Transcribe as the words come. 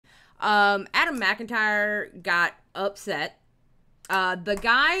Adam McIntyre got upset. The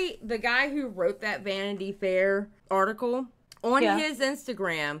guy who wrote that Vanity Fair article on his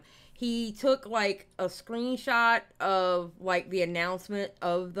Instagram, he took like a screenshot of like the announcement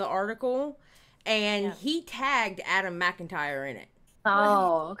of the article, and he tagged Adam McIntyre in it.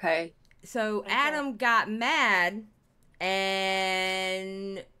 Oh, okay. So Adam got mad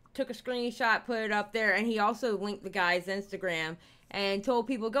and took a screenshot, put it up there, and he also linked the guy's Instagram and told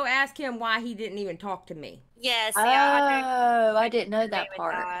people, go ask him why he didn't even talk to me. Yes. I didn't know that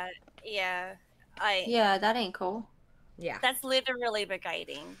part. Yeah. Yeah, that ain't cool. Yeah. That's literally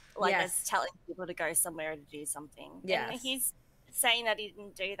brigading. Like, that's telling people to go somewhere to do something. Yeah. And he's saying that he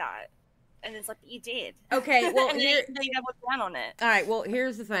didn't do that. And it's like, you did. Okay, well, and here... you never down on it. All right, well,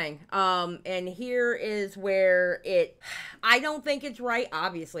 here's the thing. And here is where I don't think it's right.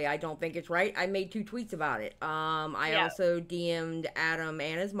 Obviously, I don't think it's right. I made 2 tweets about it. I also DM'd Adam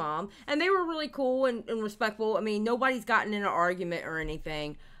and his mom. And they were really cool and respectful. I mean, nobody's gotten in an argument or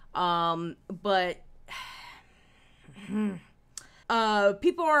anything. But...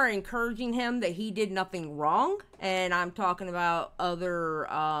 people are encouraging him that he did nothing wrong. And I'm talking about other...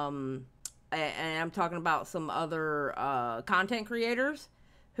 and I'm talking about some other content creators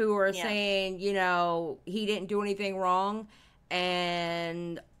who are saying, you know, he didn't do anything wrong.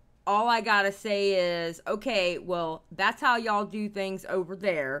 And all I gotta say is, okay, well, that's how y'all do things over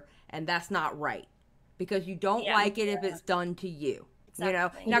there, and that's not right. Because you don't like it if it's done to you.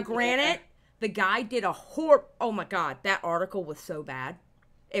 Exactly. You know? Now, granted, the guy did a oh my God, that article was so bad.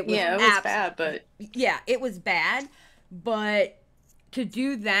 It was bad, but... Yeah, it was bad, but to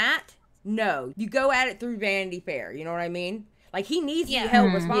do that... No, you go at it through Vanity Fair. You know what I mean? Like, he needs to be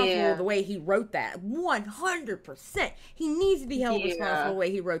held responsible the way he wrote that. 100%. He needs to be held responsible the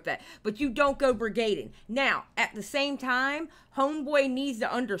way he wrote that. But you don't go brigading. Now, at the same time, Homeboy needs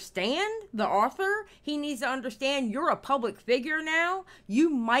to understand, the author, he needs to understand you're a public figure now.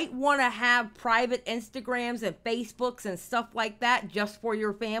 You might want to have private Instagrams and Facebooks and stuff like that just for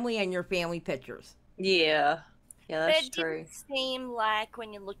your family and your family pictures. Yeah. Yeah, that's true. It didn't seem like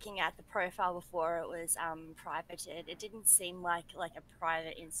when you're looking at the profile before it was privated, it didn't seem like a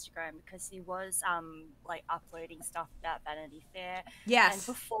private Instagram, because he was like uploading stuff about Vanity Fair. Yes. And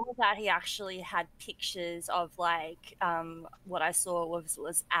before that, he actually had pictures of like what I saw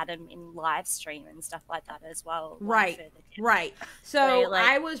was Adam in live stream and stuff like that as well. Right. Right. So like,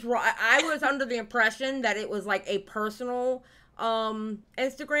 I was under the impression that it was like a personal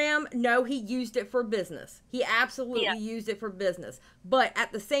Instagram. No, he used it for business. He absolutely used it for business. But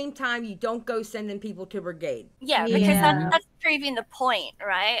at the same time, you don't go sending people to brigade. Yeah, because that's proving the point,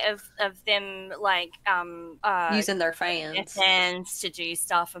 right? Of them like using their fans to do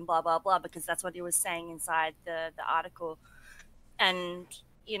stuff and blah blah blah, because that's what he was saying inside the article. And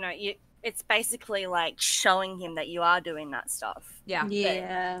you know, it's basically like showing him that you are doing that stuff. Yeah.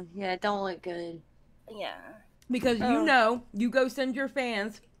 Yeah. Yeah, it don't look good. Yeah. Because you go send your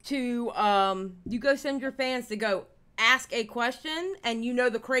fans to go ask a question, and you know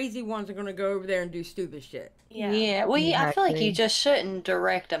the crazy ones are going to go over there and do stupid shit. Yeah. Well, I feel like you just shouldn't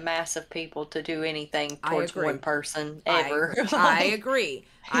direct a mass of people to do anything towards one person ever. I agree.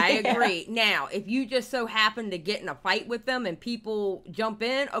 I agree. Now, if you just so happen to get in a fight with them and people jump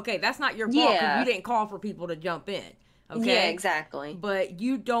in, okay, that's not your fault because you didn't call for people to jump in. Okay? Yeah, exactly. But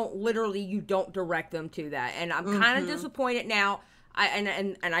you don't direct them to that. And I'm kind of disappointed now.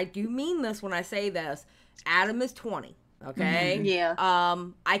 And I do mean this when I say this. Adam is 20. Okay? Yeah.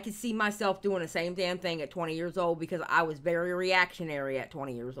 I could see myself doing the same damn thing at 20 years old because I was very reactionary at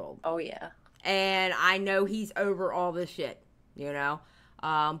 20 years old. Oh, yeah. And I know he's over all this shit, you know?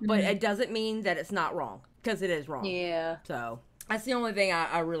 But it doesn't mean that it's not wrong, because it is wrong. Yeah. So that's the only thing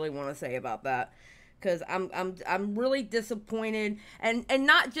I really want to say about that. Because I'm really disappointed, and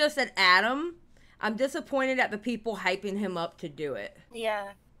not just at Adam. I'm disappointed at the people hyping him up to do it.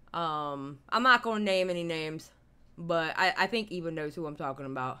 Yeah. I'm not going to name any names, but I think Eva knows who I'm talking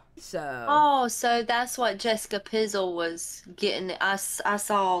about. So. Oh, so that's what Jessica Pizzle was getting. I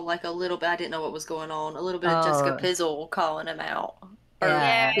saw like a little bit. I didn't know what was going on. A little bit of Jessica Pizzle calling him out. Or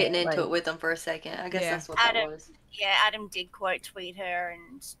getting into it with him for a second. I guess that's what that was. Yeah, Adam did quote tweet her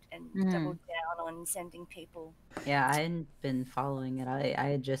and doubled down on sending people. Yeah, I hadn't been following it. I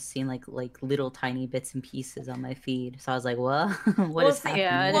had just seen like little tiny bits and pieces on my feed. So I was like, what? What is happening?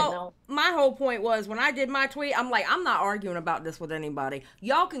 Yeah, I didn't know. My whole point was when I did my tweet, I'm like, I'm not arguing about this with anybody.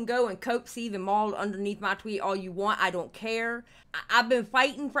 Y'all can go and cope, seethe, and maul underneath my tweet all you want. I don't care. I've been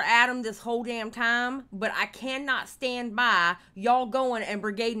fighting for Adam this whole damn time, but I cannot stand by y'all going and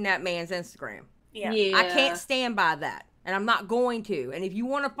brigading that man's Instagram. Yeah. I can't stand by that. And I'm not going to. And if you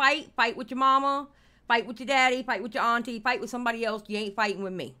want to fight with your mama, fight with your daddy, fight with your auntie, fight with somebody else. You ain't fighting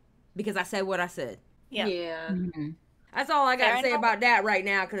with me. Because I said what I said. Yeah. Mm-hmm. That's all I got to say about that right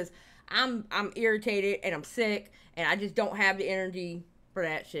now. Because I'm irritated and I'm sick. And I just don't have the energy for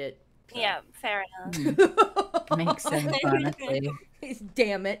that shit. So. Yeah, fair enough. Makes sense, honestly.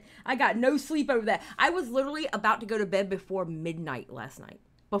 Damn it. I got no sleep over that. I was literally about to go to bed before midnight last night.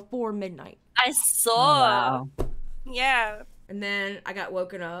 Before midnight. I saw. Oh, wow. Yeah. And then I got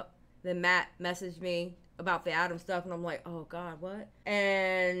woken up. Then Matt messaged me about the Adam stuff. And I'm like, oh, God, what?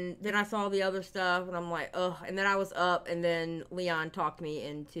 And then I saw the other stuff. And I'm like, ugh. And then I was up. And then Leon talked me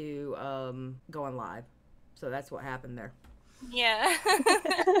into going live. So that's what happened there. Yeah.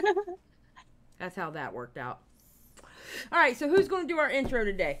 That's how that worked out. All right. So who's going to do our intro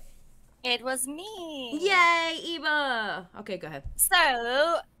today? It was me. Yay, Eva. Okay, go ahead.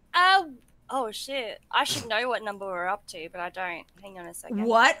 So, oh shit. I should know what number we're up to, but I don't. Hang on a second.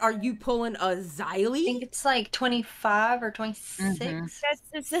 What? Are you pulling a Xylie? I think it's like 25 or 26. Mm-hmm.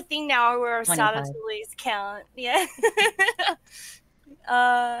 That's the thing now where I've started to lose count. Yeah.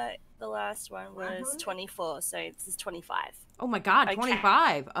 The last one was 24, so this is 25. Oh my God, okay.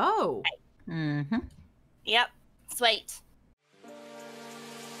 25. Oh. Mm-hmm. Yep. Sweet.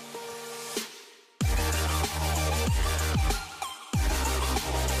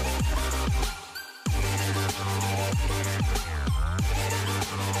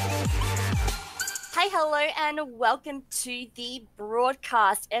 Hey, hello, and welcome to the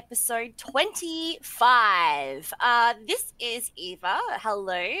broadcast episode 25. This is Eva.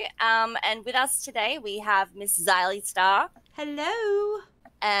 Hello. And with us today we have Miss Xylie Star. Hello.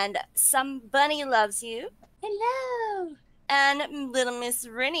 And SumBunniLuvsU. Hello. And little Miss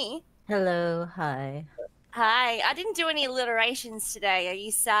Rynnie. Hello. Hi. Hi. I didn't do any alliterations today. Are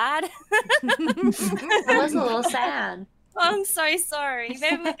you sad? I was a little sad. I'm so sorry.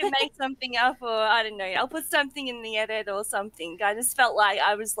 Maybe we can make something up, or I don't know. I'll put something in the edit or something. I just felt like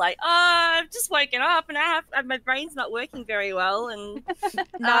I was like, oh, I've just woken up and my brain's not working very well. And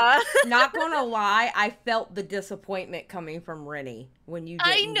not gonna lie, I felt the disappointment coming from Rynnie when you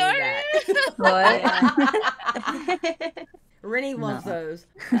didn't do that. What? Rynnie loves those.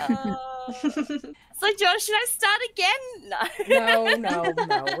 So, John, should I start again? No, we're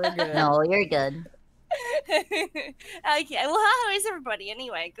good. No, you're good. Okay, well, how is everybody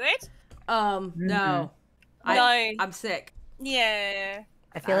anyway? Good? No. I'm sick. Yeah.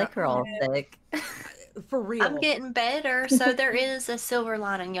 I feel like we're all sick. For real. I'm getting better, so there is a silver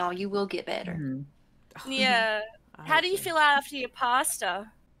lining, y'all. You will get better. Mm-hmm. Yeah. How do you feel after your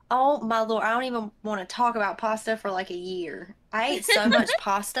pasta? Oh, my Lord. I don't even want to talk about pasta for like a year. I ate so much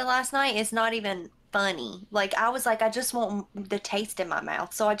pasta last night, it's not even funny. Like, I was like, I just want the taste in my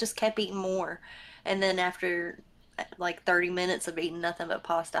mouth, so I just kept eating more. And then after like 30 minutes of eating nothing but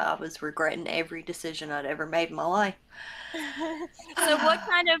pasta, I was regretting every decision I'd ever made in my life. So what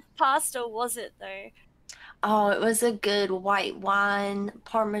kind of pasta was it, though? Oh, it was a good white wine,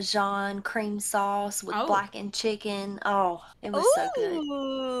 Parmesan cream sauce with blackened chicken. Oh, it was so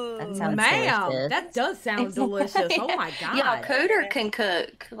good. That sounds delicious. That does sound delicious. Oh my God. Yeah, Cooter can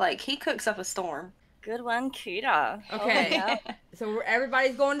cook. Like, he cooks up a storm. Good one, Cooter. Okay. Oh, yeah. So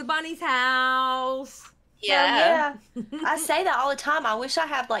everybody's going to Bunny's house. Yeah. I say that all the time. I wish I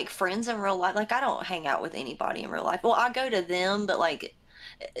had like friends in real life. Like, I don't hang out with anybody in real life. Well, I go to them, but like,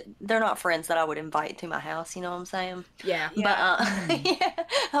 they're not friends that I would invite to my house. You know what I'm saying? Yeah. But yeah.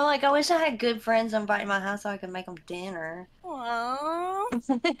 I'm like, I wish I had good friends inviting my house so I could make them dinner.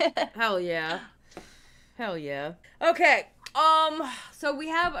 Aww. Hell yeah. Hell yeah. Okay. So we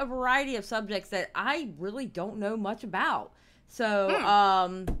have a variety of subjects that I really don't know much about. So,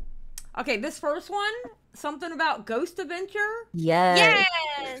 okay, this first one, something about Ghost Adventure?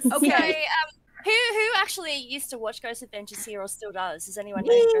 Yes. Okay. So, who actually used to watch Ghost Adventures here or still does? Does anyone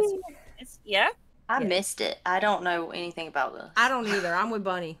know Ghost Adventures? Yeah? I missed it. I don't know anything about this. I don't either. I'm with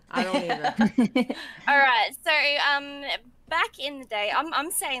Bunny. I don't either. All right. So, back in the day,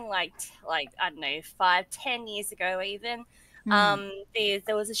 I'm saying like I don't know, 5-10 years ago even.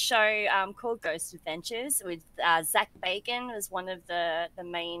 There was a show called Ghost Adventures with Zach Bacon was one of the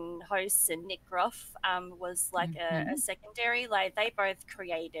main hosts, and Nick Groff was like a secondary. Like, they both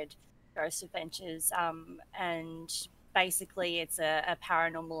created Ghost Adventures, and basically it's a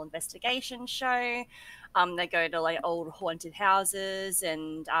paranormal investigation show. They go to like old haunted houses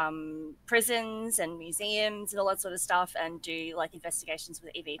and prisons and museums and all that sort of stuff, and do like investigations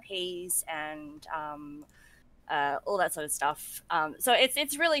with EVPs and all that sort of stuff. So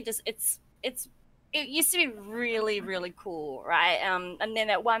it's really just it used to be really, really cool, right? And then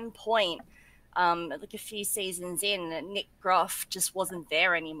at one point, like a few seasons in, Nick Groff just wasn't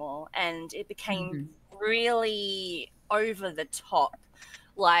there anymore, and it became really over the top.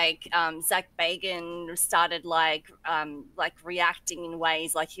 Like Zach Bagans started like reacting in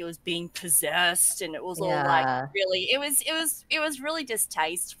ways like he was being possessed, and it was all like really, it was really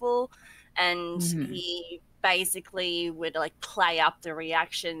distasteful, and he basically would like play up the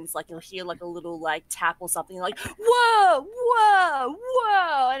reactions, like you'll hear like a little like tap or something, like whoa whoa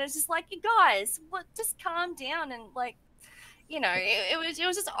whoa, and it's just like, you guys, what, just calm down. And like, you know, it was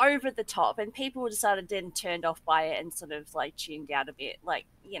just over the top, and people just started then turned off by it and sort of like tuned out a bit, like,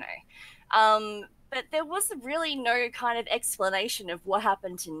 you know. But there was really no kind of explanation of what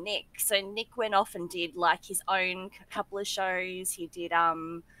happened to Nick. So Nick went off and did like his own couple of shows. He did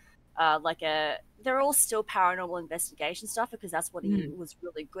they're all still paranormal investigation stuff, because that's what he was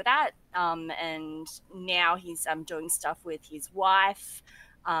really good at. And now he's doing stuff with his wife,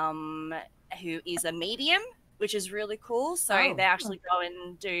 who is a medium, which is really cool. So they actually go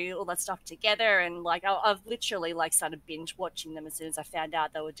and do all that stuff together. And like, I've literally like started binge watching them as soon as I found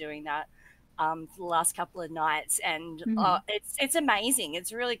out they were doing that for the last couple of nights. And it's amazing.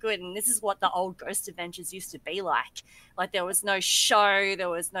 It's really good. And this is what the old Ghost Adventures used to be like. Like, there was no show, there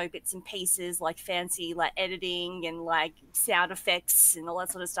was no bits and pieces, like fancy like editing and like sound effects and all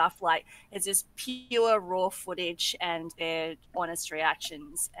that sort of stuff. Like, it's just pure raw footage and their honest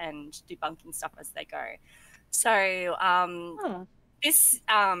reactions and debunking stuff as they go. So this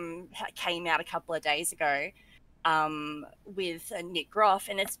came out a couple of days ago with Nick Groff,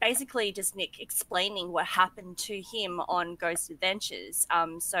 and it's basically just Nick explaining what happened to him on Ghost Adventures.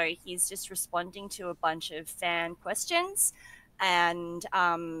 So he's just responding to a bunch of fan questions and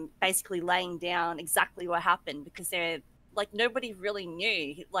basically laying down exactly what happened, because they're like, nobody really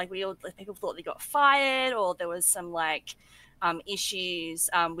knew. Like, people thought they got fired, or there was some like issues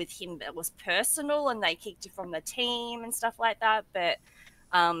with him that was personal and they kicked him from the team and stuff like that. But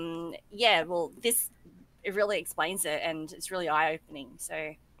yeah, well, it really explains it, and it's really eye-opening.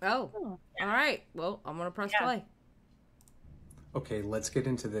 So all right, well, I'm gonna press play. Okay, let's get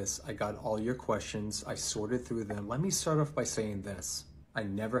into this. I got all your questions, I sorted through them. Let me start off by saying this: I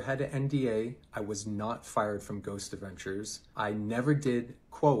never had an NDA. I was not fired from Ghost Adventures. I never did,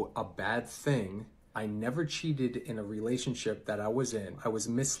 quote, a bad thing. I never cheated in a relationship that I was in. I was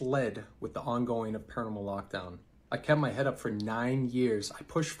misled with the ongoing of Paranormal Lockdown. I kept my head up for 9 years. I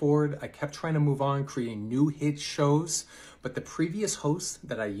pushed forward. I kept trying to move on, creating new hit shows. But the previous hosts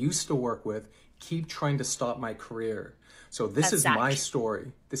that I used to work with keep trying to stop my career. So this is my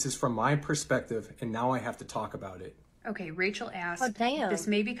story. This is from my perspective, and now I have to talk about it. Okay, Rachel asked, this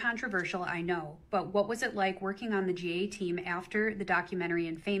may be controversial, I know, but what was it like working on the GA team after the documentary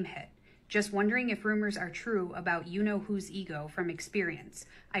and Fame hit? Just wondering if rumors are true about you-know-whose ego from experience.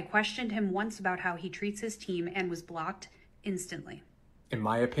 I questioned him once about how he treats his team and was blocked instantly. In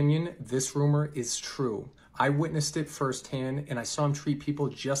my opinion, this rumor is true. I witnessed it firsthand, and I saw him treat people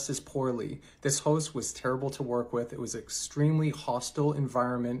just as poorly. This host was terrible to work with. It was an extremely hostile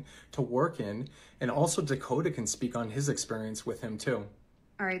environment to work in, and also Dakota can speak on his experience with him too.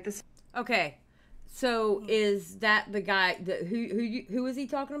 All right, Okay. So is that the guy who is he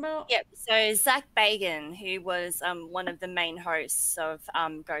talking about? Yep. So Zach Bagans, who was one of the main hosts of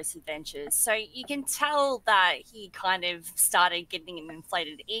Ghost Adventures. So you can tell that he kind of started getting an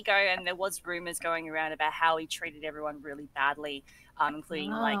inflated ego, and there was rumors going around about how he treated everyone really badly,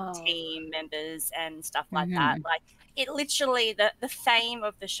 including like team members and stuff like that. Like, it literally, the fame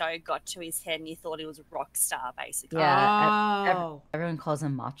of the show got to his head, and he thought he was a rock star, basically. Yeah. Everyone calls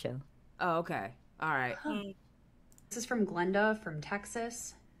him macho. Oh, okay. All right. This is from Glenda from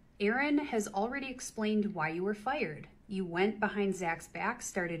Texas. Aaron has already explained why you were fired. You went behind Zach's back,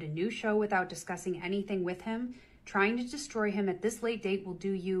 started a new show without discussing anything with him. Trying to destroy him at this late date will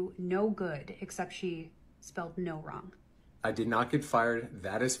do you no good, except she spelled no wrong. I did not get fired.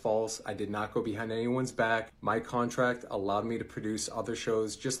 That is false. I did not go behind anyone's back. My contract allowed me to produce other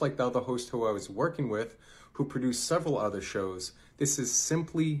shows, just like the other host who I was working with, who produced several other shows. This is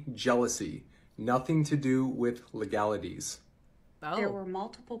simply jealousy. Nothing to do with legalities. There were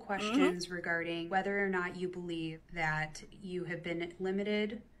multiple questions regarding whether or not you believe that you have been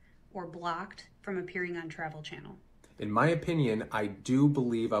limited or blocked from appearing on Travel Channel. In my opinion, I do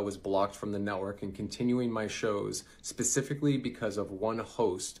believe I was blocked from the network and continuing my shows, specifically because of one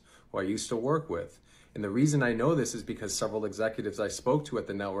host who I used to work with. And the reason I know this is because several executives I spoke to at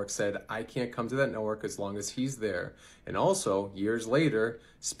the network said, I can't come to that network as long as he's there. And also, years later,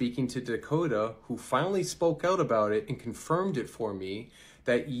 speaking to Dakota, who finally spoke out about it and confirmed it for me,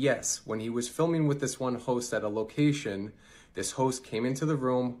 that yes, when he was filming with this one host at a location, This host came into the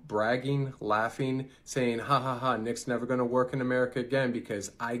room bragging, laughing, saying, ha ha ha, Nick's never going to work in America again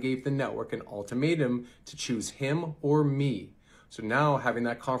because I gave the network an ultimatum to choose him or me. So now, having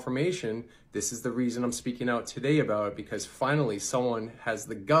that confirmation, this is the reason I'm speaking out today about it, because finally someone has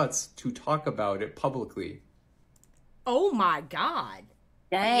the guts to talk about it publicly. Oh my God.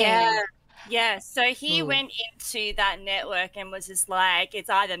 Dang. Yeah, so he went into that network and was just like, it's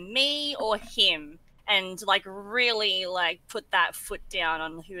either me or him. And like really like put that foot down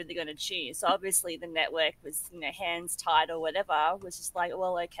on who they're going to choose. So obviously the network was, you know, hands tied or whatever, was just like,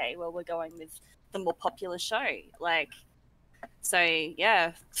 well, okay, well, we're going with the more popular show. Like, so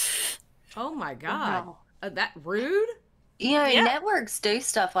yeah. Oh my God. Wow. That rude? You know, networks do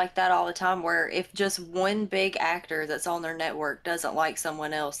stuff like that all the time where if just one big actor that's on their network doesn't like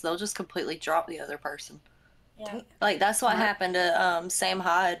someone else, they'll just completely drop the other person. Yeah. Like, that's what happened to Sam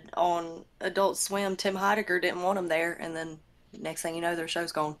Hyde on Adult Swim. Tim Heidecker didn't want him there, and then next thing you know, their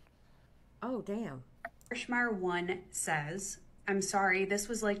show's gone. Oh, damn. Irshmar1 says, I'm sorry, this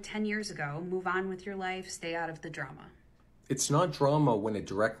was like 10 years ago. Move on with your life. Stay out of the drama. It's not drama when it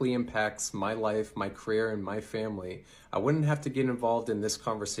directly impacts my life, my career, and my family. I wouldn't have to get involved in this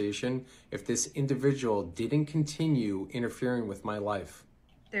conversation if this individual didn't continue interfering with my life.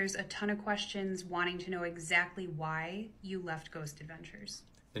 There's a ton of questions wanting to know exactly why you left Ghost Adventures.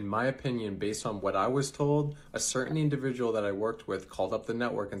 In my opinion, based on what I was told, a certain individual that I worked with called up the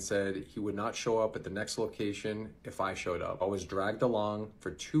network and said he would not show up at the next location if I showed up. I was dragged along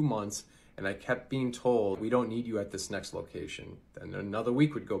for 2 months and I kept being told, we don't need you at this next location. Then another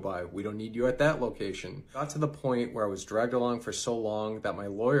week would go by, we don't need you at that location. Got to the point where I was dragged along for so long that my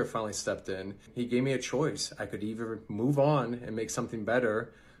lawyer finally stepped in. He gave me a choice. I could either move on and make something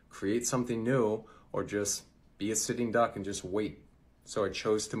better, create something new, or just be a sitting duck and just wait. So I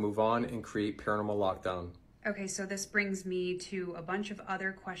chose to move on and create Paranormal Lockdown. Okay, so this brings me to a bunch of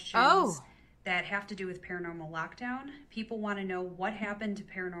other questions that have to do with Paranormal Lockdown. People want to know what happened to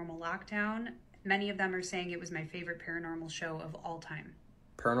Paranormal Lockdown. Many of them are saying it was my favorite paranormal show of all time.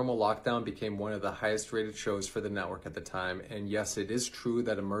 Paranormal Lockdown became one of the highest rated shows for the network at the time. And yes, it is true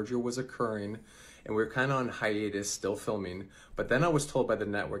that a merger was occurring and we were kind of on hiatus, still filming. But then I was told by the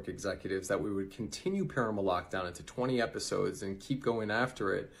network executives that we would continue Paranormal Lockdown into 20 episodes and keep going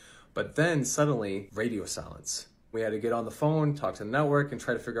after it. But then suddenly, radio silence. We had to get on the phone, talk to the network, and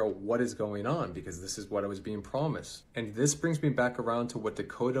try to figure out what is going on, because this is what I was being promised. And this brings me back around to what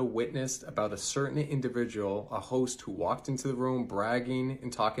Dakota witnessed about a certain individual, a host who walked into the room bragging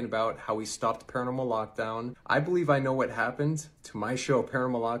and talking about how he stopped Paranormal Lockdown. I believe I know what happened to my show,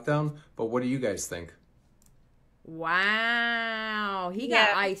 Paranormal Lockdown, but what do you guys think? Wow, he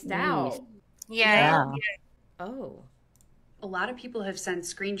got iced out. Yeah. Oh. A lot of people have sent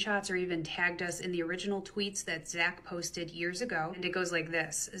screenshots or even tagged us in the original tweets that Zach posted years ago. And it goes like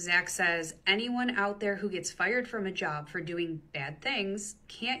this. Zach says, anyone out there who gets fired from a job for doing bad things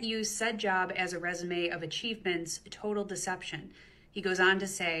can't use said job as a resume of achievements, total deception. He goes on to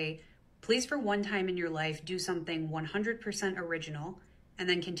say, please for one time in your life, do something 100% original. And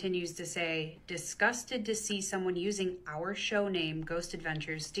then continues to say, disgusted to see someone using our show name, Ghost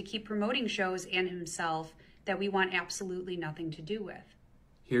Adventures, to keep promoting shows and himself that we want absolutely nothing to do with.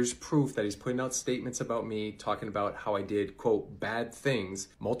 Here's proof that he's putting out statements about me, talking about how I did, quote, bad things.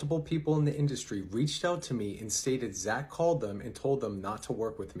 Multiple people in the industry reached out to me and stated Zach called them and told them not to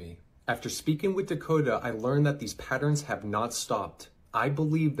work with me. After speaking with Dakota, I learned that these patterns have not stopped. I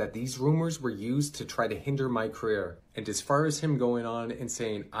believe that these rumors were used to try to hinder my career. And as far as him going on and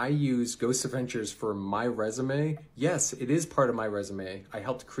saying I use Ghost Adventures for my resume, yes, it is part of my resume. I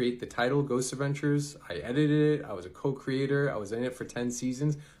helped create the title Ghost Adventures. I edited it. I was a co-creator. I was in it for 10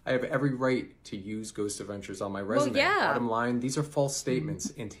 seasons. I have every right to use Ghost Adventures on my resume. Well, yeah. Bottom line, these are false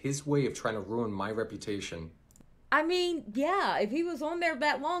statements and his way of trying to ruin my reputation. I mean, yeah, if he was on there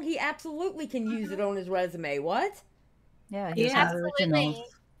that long, he absolutely can use it on his resume. What? Yeah, he's absolutely.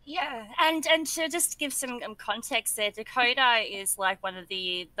 Yeah, and to just give some context there, Dakota is like one of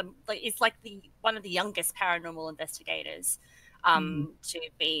the one of the youngest paranormal investigators to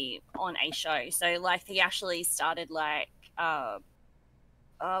be on a show. So like he actually started like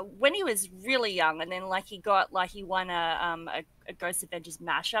when he was really young, and then like he won a Ghost Adventures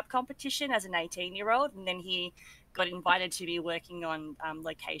mashup competition as an 18-year-old, and then he got invited to be working on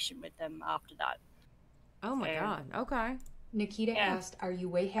location with them after that. Oh my God. Okay. Nikita asked, are you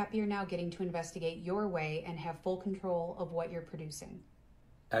way happier now getting to investigate your way and have full control of what you're producing?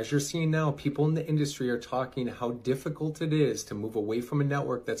 As you're seeing now, people in the industry are talking how difficult it is to move away from a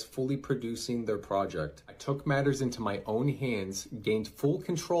network that's fully producing their project. I took matters into my own hands, gained full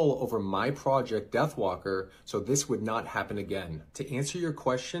control over my project, Deathwalker, so this would not happen again. To answer your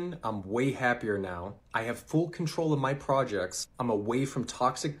question, I'm way happier now. I have full control of my projects. I'm away from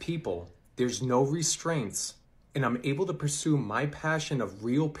toxic people. There's no restraints. And I'm able to pursue my passion of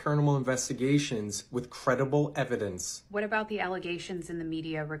real paranormal investigations with credible evidence. What about the allegations in the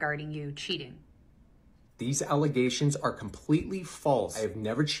media regarding you cheating? These allegations are completely false. I have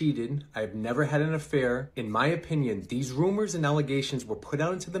never cheated. I have never had an affair. In my opinion, these rumors and allegations were put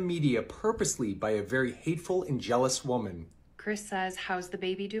out into the media purposely by a very hateful and jealous woman. Chris says, how's the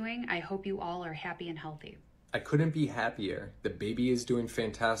baby doing? I hope you all are happy and healthy. I couldn't be happier. The baby is doing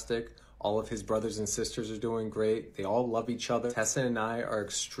fantastic. All of his brothers and sisters are doing great. They all love each other. Tessa and I are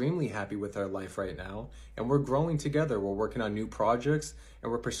extremely happy with our life right now, and we're growing together. We're working on new projects,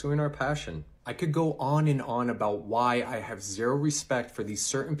 and we're pursuing our passion. I could go on and on about why I have zero respect for these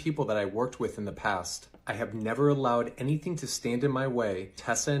certain people that I worked with in the past. I have never allowed anything to stand in my way.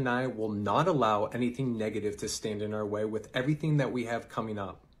 Tessa and I will not allow anything negative to stand in our way with everything that we have coming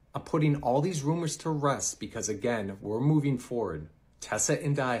up. I'm putting all these rumors to rest because, again, we're moving forward. Tessa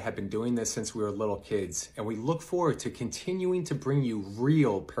and I have been doing this since we were little kids, and we look forward to continuing to bring you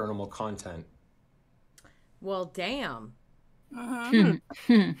real paranormal content. Well, damn.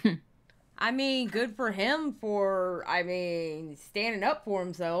 Mm-hmm. I mean, good for him for, standing up for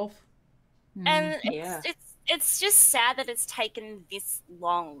himself. And it's just sad that it's taken this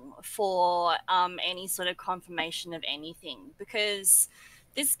long for any sort of confirmation of anything, because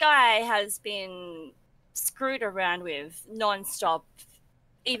this guy has been screwed around with non-stop,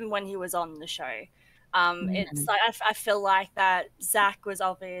 even when he was on the show. It's like I feel like that Zach was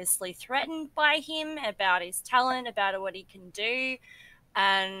obviously threatened by him about his talent, about what he can do,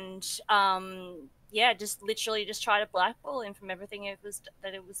 and just literally just try to blackball him from everything it was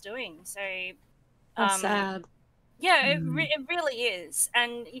doing. So that's sad. Yeah, it really is,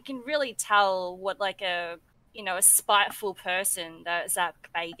 and you can really tell what like a spiteful person that Zach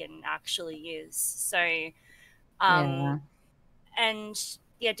Bagan actually is. So,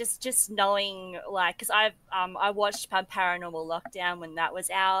 just knowing, like, because I watched Paranormal Lockdown when that was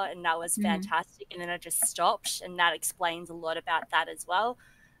out, and that was fantastic, and then I just stopped, and that explains a lot about that as well.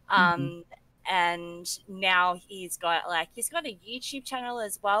 And now he's got a YouTube channel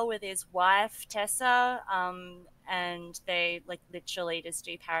as well with his wife Tessa, and they like literally just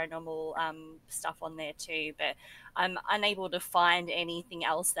do paranormal stuff on there too. But I'm unable to find anything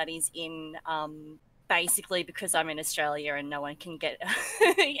else that is in basically because I'm in Australia and no one can get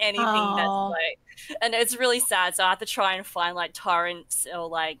anything that's like, and it's really sad. So I have to try and find like torrents or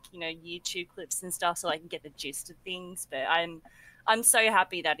like YouTube clips and stuff so I can get the gist of things. But I'm so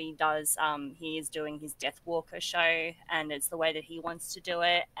happy that he is doing his Deathwalker show, and it's the way that he wants to do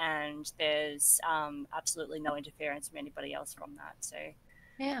it, and there's absolutely no interference from anybody else from that. So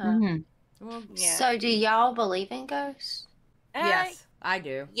yeah. Well, yeah. So do y'all believe in ghosts? Yes, I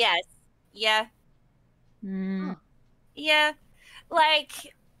do. Yes. Yeah. Yeah. Like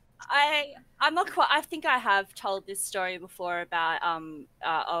I'm not quite. I think I have told this story before about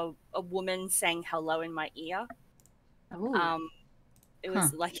a woman saying hello in my ear. Ooh. It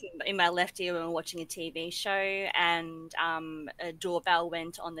was like in my left ear when we were watching a TV show, and a doorbell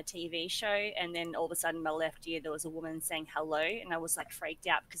went on the TV show, and then all of a sudden in my left ear there was a woman saying hello, and I was like freaked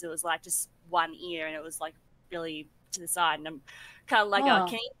out because it was like just one ear and it was like really to the side, and I'm kind of like,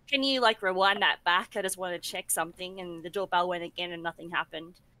 can you like rewind that back? I just want to check something, and the doorbell went again and nothing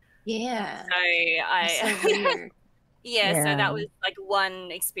happened. Yeah. So That's so weird. Yeah, so that was like one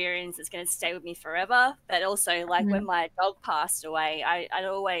experience that's going to stay with me forever. But also, like when my dog passed away, I'd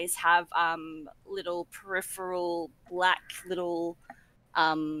always have little peripheral black little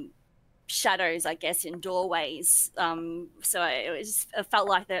shadows, I guess, in doorways. So it felt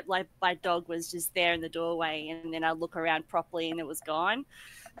like that, like my dog was just there in the doorway, and then I look around properly and it was gone.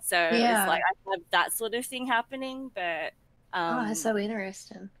 So it's like I have that sort of thing happening. But that's so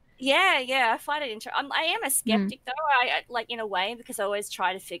interesting. Yeah, I find it interesting. I am a skeptic though. I like in a way because I always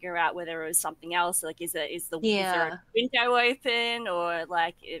try to figure out whether it was something else. Like, is there a window open, or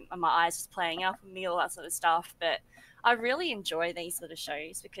like are my eyes just playing up on me, all that sort of stuff. But I really enjoy these sort of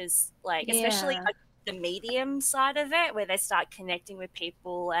shows because, like, especially like the medium side of it, where they start connecting with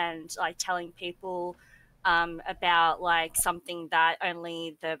people and like telling people about like something that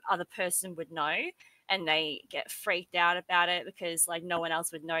only the other person would know. And they get freaked out about it because like no one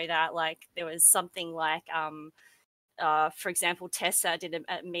else would know that. Like there was something like for example, Tessa did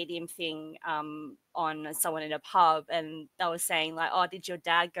a medium thing on someone in a pub, and they were saying like, "Oh, did your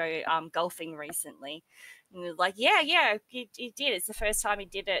dad go golfing recently?" And they're like, "Yeah, he did. It's the first time he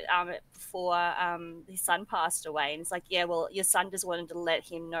did it before his son passed away." And it's like, "Yeah, well, your son just wanted to let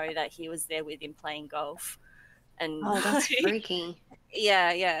him know that he was there with him playing golf." And oh, that's freaky.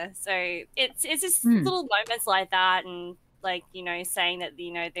 Yeah. So it's just little moments like that, and like, you know, saying that,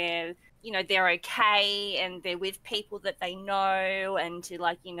 you know, they're okay and they're with people that they know, and to,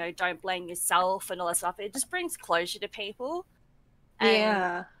 like, you know, don't blame yourself and all that stuff. It just brings closure to people. And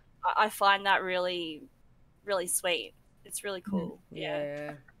yeah, I find that really, really sweet. It's really cool.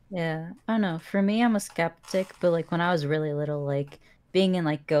 Yeah. I don't know. For me, I'm a skeptic, but like when I was really little, like being in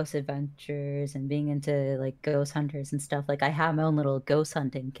like ghost adventures and being into like ghost hunters and stuff, like I have my own little ghost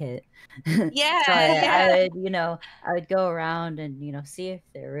hunting kit. Yeah. So I would, you know, I would go around and, you know, see if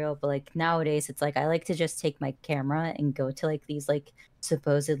they're real. But like nowadays, it's like I like to just take my camera and go to like these like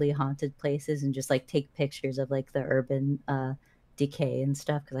supposedly haunted places and just like take pictures of like the urban decay and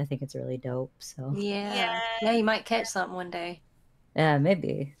stuff, because I think it's really dope. So yeah, you might catch something one day. Yeah,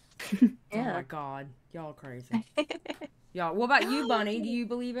 maybe. Oh my God, y'all crazy. Y'all, what about you, Bunny? Do you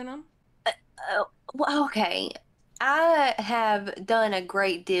believe in them? Well, okay. I have done a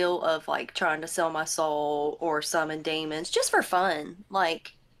great deal of like trying to sell my soul or summon demons just for fun,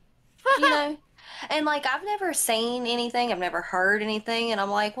 like, you know. And like I've never seen anything, I've never heard anything, and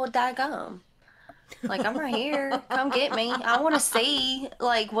I'm like, well, daggum. Like, I'm right here. Come get me. I want to see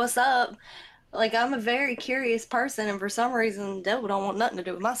like what's up. Like, I'm a very curious person, and for some reason, the devil don't want nothing to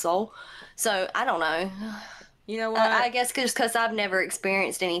do with my soul. So I don't know. You know what? I guess just because I've never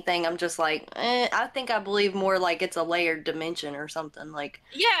experienced anything, I'm just like, I think I believe more like it's a layered dimension or something. Like,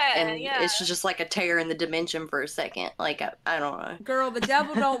 it's just like a tear in the dimension for a second. Like, I don't know. Girl, the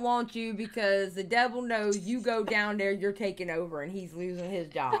devil don't want you because the devil knows you go down there, you're taking over, and he's losing his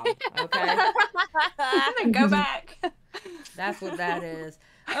job. Okay? Go back. That's what that is.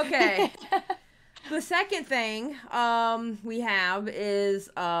 Okay. The second thing we have is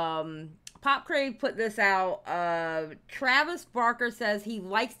Pop Crave put this out. Travis Barker says he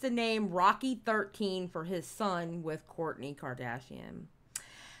likes the name Rocky 13 for his son with Kourtney Kardashian.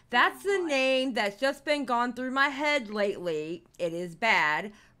 That's the name that's just been gone through my head lately. It is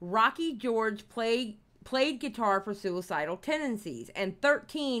bad. Rocky George played guitar for Suicidal Tendencies, and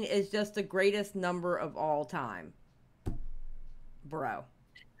 13 is just the greatest number of all time. Bro.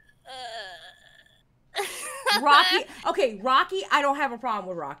 Rocky. Okay, Rocky, I don't have a problem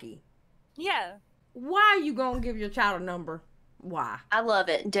with Rocky. Yeah. Why are you gonna give your child a number? Why? I love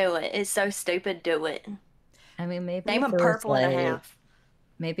it. Do it. It's so stupid. Do it. I mean, maybe name him Purple and a Half.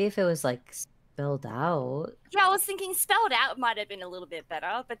 Maybe if it was like spelled out. Yeah, I was thinking spelled out might have been a little bit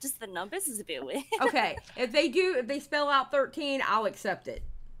better, but just the numbers is a bit weird. Okay, if they spell out 13, I'll accept it.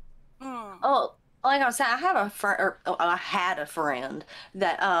 Oh, like I was saying, I had a friend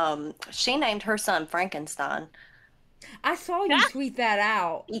that she named her son Frankenstein. I saw you tweet that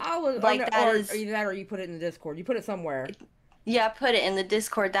out. I was like, or you put it in the Discord. You put it somewhere. Yeah, I put it in the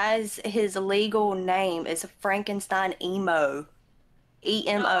Discord. That is his legal name. It's Frankenstein Emo.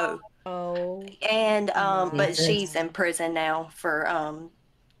 EMO. Oh. And but she's in prison now for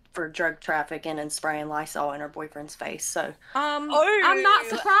drug trafficking and spraying Lysol in her boyfriend's face. So I'm not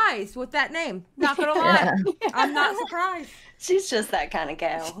surprised with that name. Not gonna lie. I'm not surprised. She's just that kind of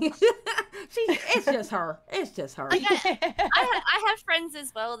gal. It's just her. It's just her. I have friends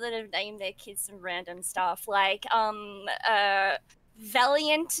as well that have named their kids some random stuff, like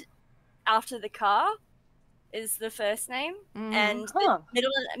Valiant after the car is the first name, and the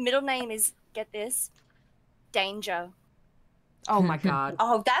middle name is, get this, Danger. Oh my God.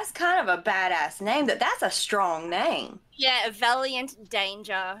 Oh, that's kind of a badass name. That's a strong name. Yeah, Valiant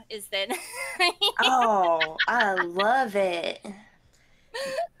Danger is their name. Oh, I love it.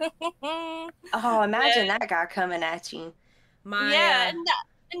 Oh, imagine that guy coming at you. And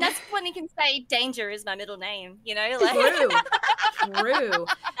that's when he can say Danger is my middle name, you know? Like... True.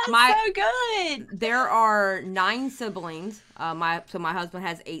 So good. There are 9 siblings. My husband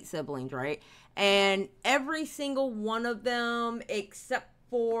has 8 siblings, right? And every single one of them, except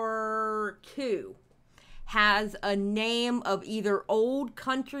for 2, has a name of either old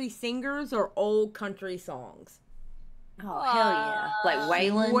country singers or old country songs. Oh, hell yeah. Like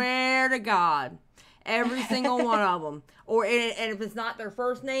Waylon? Swear to God. Every single one of them. And if it's not their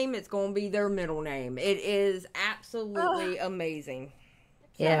first name, it's going to be their middle name. It is absolutely amazing.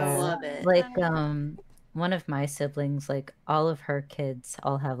 Yeah. I love it. Like, one of my siblings, like, all of her kids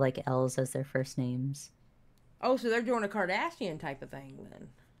all have, like, L's as their first names. Oh, so they're doing a Kardashian type of thing, then.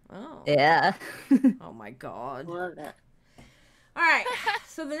 Oh. Yeah. Oh my God. Love that. All right.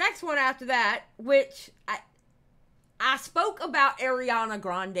 So the next one after that, which I spoke about Ariana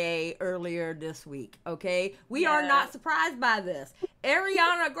Grande earlier this week, okay? We are not surprised by this.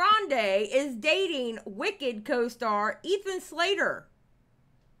 Ariana Grande is dating Wicked co-star Ethan Slater.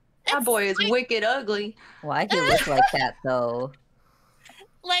 That boy is wicked ugly. Why do you look like that, though?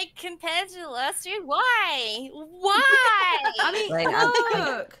 Like, compared to the last dude, why? Why? I mean, Like,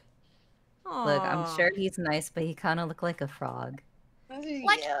 look. Look, I'm sure he's nice, but he kind of looked like a frog.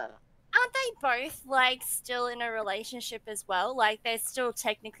 Like, aren't they both, like, still in a relationship as well? Like, they're still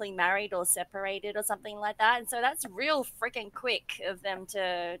technically married or separated or something like that. And so that's real freaking quick of them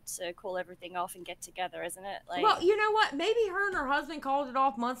to call everything off and get together, isn't it? Like, well, you know what? Maybe her and her husband called it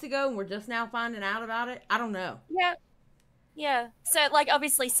off months ago and we're just now finding out about it. I don't know. Yeah. Yeah. So, like,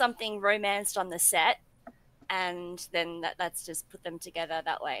 obviously something romanced on the set. And then that's just put them together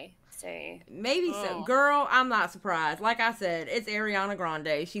that way. So maybe so. Girl, I'm not surprised. Like I said, it's Ariana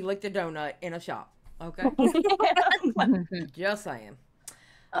Grande. She licked a donut in a shop. Okay. Just saying.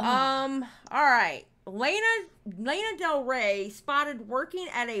 All right. Lana Del Ray spotted working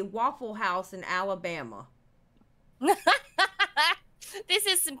at a Waffle House in Alabama. This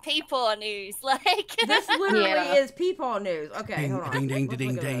is some people news. Like, this literally is people news. Okay, ding, hold on. Ding ding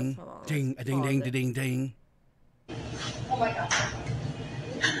ding ding ding ding ding ding ding. Oh my God.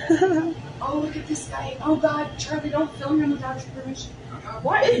 Oh, look at this guy. Oh God, Charlie, don't film him without your permission.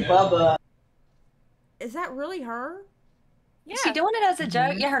 What is Bubba? Is that really her? Yeah. Is she doing it as a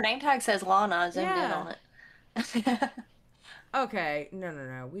joke? Yeah, her name tag says Lana. I zoomed in on it. Okay,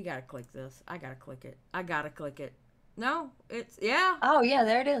 no. We gotta click this. I gotta click it. No, it's Oh yeah,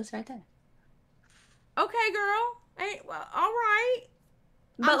 there it is, right there. Okay, girl. Hey, well, all right.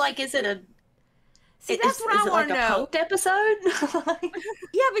 But like, is it a? See, that's what I want to know. Is it like a poked episode?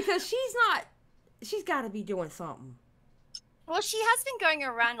 Yeah, because she's got to be doing something. Well, she has been going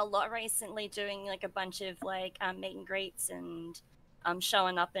around a lot recently, doing like a bunch of like meet and greets and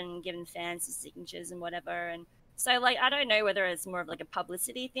showing up and giving fans the signatures and whatever. And so, like, I don't know whether it's more of like a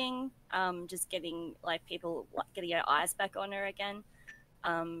publicity thing, just getting like people getting their eyes back on her again.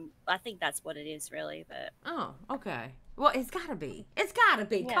 I think that's what it is, really. But oh, okay. Well, it's got to be. It's got to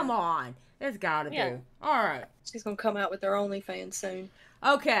be. Yeah. Come on. It's got to be. All right. She's going to come out with her OnlyFans soon.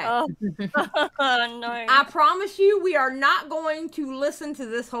 Okay. Oh, no. I promise you, we are not going to listen to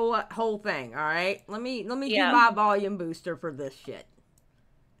this whole thing, all right? Let me do my volume booster for this shit.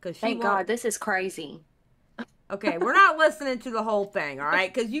 Thank God, this is crazy. Okay, we're not listening to the whole thing, all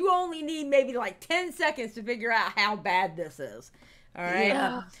right? Because you only need maybe like 10 seconds to figure out how bad this is, all right?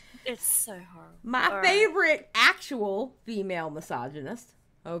 Yeah. It's so horrible. My favorite actual female misogynist,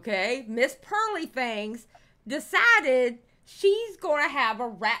 okay, Miss Pearly Things, decided she's going to have a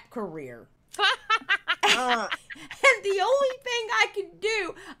rap career. And the only thing I could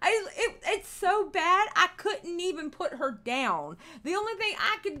do, it's so bad, I couldn't even put her down. The only thing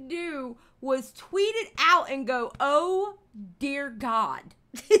I could do was tweet it out and go, oh, dear God.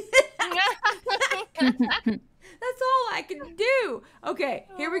 That's all I can do. Okay,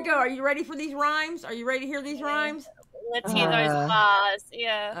 here we go. Are you ready for these rhymes? Are you ready to hear these rhymes? Let's hear those bars.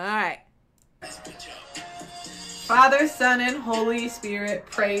 Yeah. All right. Father, Son, and Holy Spirit,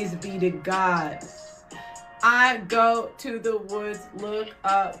 praise be to God. I go to the woods, look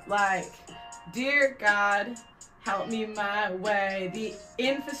up like, dear God, help me my way. The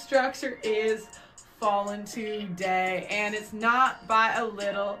infrastructure is falling today, and it's not by a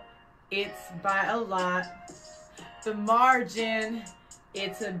little, it's by a lot. The margin,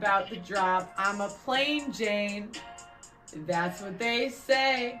 it's about to drop. I'm a plain Jane, that's what they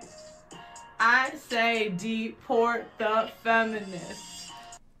say. I say deport the feminists.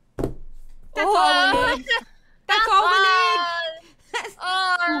 That's all we need. That's all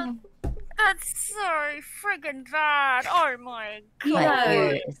we need. That's so friggin' bad. Oh my God. My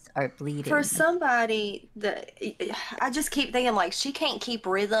ears are bleeding. For somebody that I just keep thinking, like, she can't keep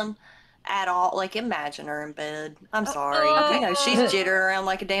rhythm at all. Like, imagine her in bed. I'm sorry. Okay. You know, she's jittering around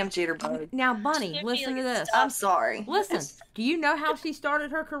like a damn jitterbug. Now, Bunny, listen to this. I'm sorry. Listen, do you know how she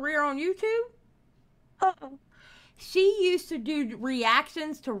started her career on YouTube? She used to do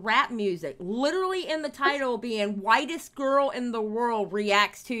reactions to rap music, literally in the title being "Whitest Girl in the World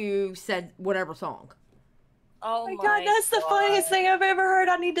Reacts to said whatever song." Oh my God, that's the funniest thing I've ever heard.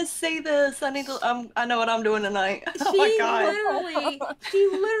 I need to see this. I know what I'm doing tonight. Oh my God. She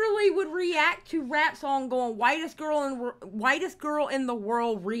literally would react to rap song going "Whitest girl in the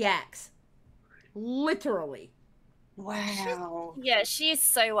world reacts." Literally. Wow. Yeah, she is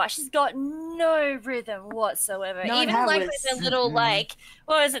so white. She's got no rhythm whatsoever. Not Even how like it's- with a little like,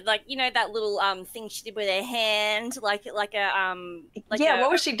 what is it, like, you know, that little thing she did with her hand, like a yeah,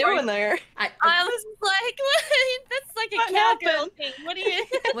 what was she doing there? I was like, that's like a What cowgirl happened? thing. What do you?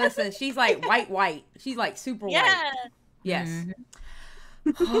 Listen, she's like white. She's like super white. Yes.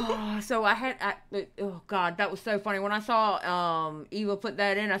 So oh God, that was so funny. When I saw Eva put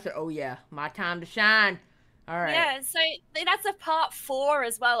that in, I said, oh yeah, my time to shine. All right. Yeah, so that's a part 4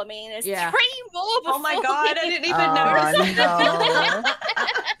 as well. I mean, there's 3 more before. Oh my God, I didn't even notice. No.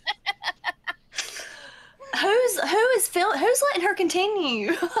 Who's letting her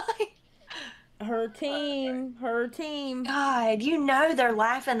continue? Her team. God, you know they're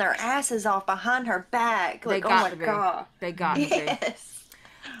laughing their asses off behind her back. Like, They got oh to my be. God. They got to be. Yes.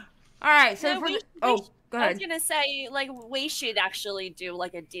 All right, so No, go I ahead. was gonna say, like, we should actually do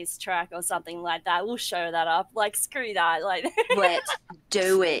like a diss track or something like that. We'll show that up. Like, screw that. Like, Let's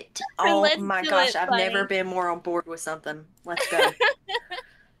do it. Oh Let's my do gosh, it, I've buddy. never been more on board with something. Let's go.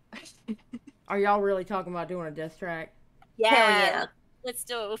 Are y'all really talking about doing a diss track? yeah, Hell yeah. let's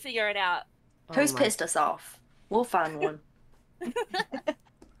do it. We'll figure it out. Who's pissed us off? We'll find one.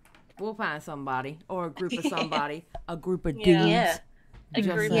 We'll find somebody or a group of somebody, a group of dudes. Yeah. A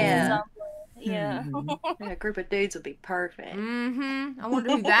Just group saying. of something. Yeah. Yeah, a group of dudes would be perfect. I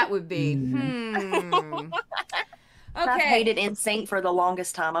wonder who that would be. I've Okay. hated NSYNC for the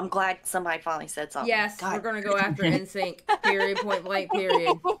longest time. I'm glad somebody finally said something. Yes, God. we're gonna go after NSYNC. Period. Point blank.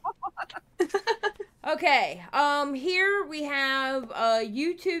 Period. Okay. Here we have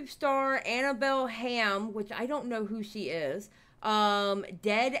YouTube star Annabelle Ham, which I don't know who she is.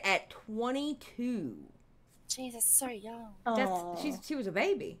 Dead at 22. Jesus, so young. She was a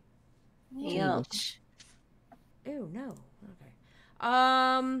baby. Ouch. Ew, no.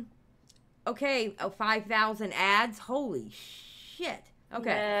 Okay. Okay, 5,000 ads. Holy shit. Okay.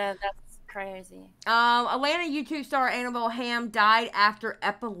 Yeah, that's crazy. Atlanta YouTube star Annabelle Ham died after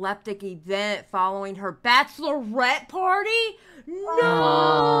epileptic event following her bachelorette party.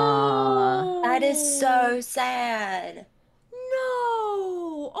 No. That is so sad.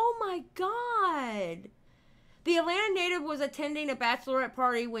 No. Oh my God. The Atlanta native was attending a bachelorette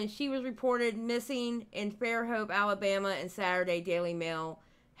party when she was reported missing in Fairhope, Alabama, and Saturday Daily Mail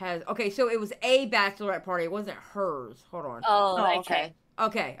has... Okay, so it was a bachelorette party. It wasn't hers. Hold on. Oh, okay.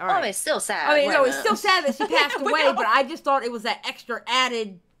 Okay, all right. I mean, it's still sad. I mean, no, it's still sad that she passed away, but I just thought it was that extra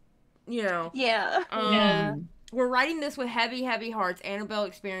added, you know. Yeah. We're writing this with heavy, heavy hearts. Annabelle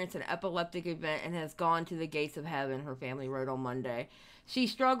experienced an epileptic event and has gone to the gates of heaven, her family wrote on Monday. She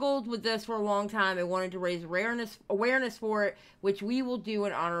struggled with this for a long time and wanted to raise awareness for it, which we will do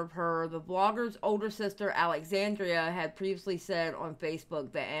in honor of her. The blogger's older sister, Alexandria, had previously said on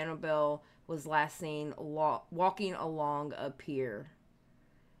Facebook that Annabelle was last seen walking along a pier.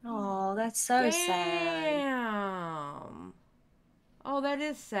 Oh, that's so sad. Damn. Oh, that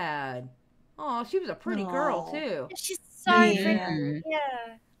is sad. Oh, she was a pretty girl, too. She's so pretty.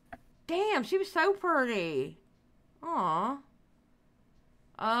 Yeah. Damn, she was so pretty. Aw.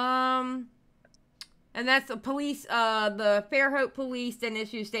 And that's the police, the Fairhope police then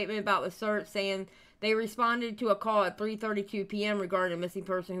issued a statement about the search saying they responded to a call at 3:32 p.m. regarding a missing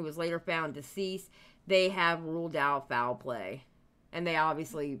person who was later found deceased. They have ruled out foul play. And they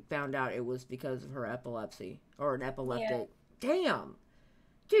obviously found out it was because of her epilepsy. Or an epileptic. Yeah. Damn.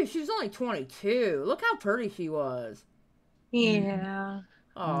 Dude, she was only 22. Look how pretty she was. Yeah.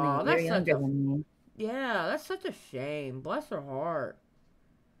 Oh, that's such a... Yeah, that's such a shame. Bless her heart.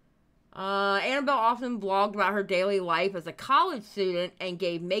 Annabelle often blogged about her daily life as a college student and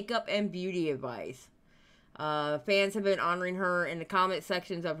gave makeup and beauty advice. Fans have been honoring her in the comment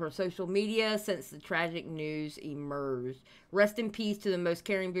sections of her social media since the tragic news emerged. Rest in peace to the most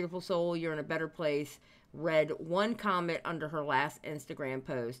caring, beautiful soul. You're in a better place. Read one comment under her last Instagram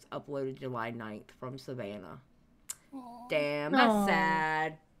post, uploaded July 9th from Savannah. Aww. Damn, that's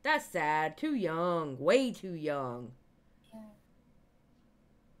sad. That's sad. Too young. Way too young. Yeah.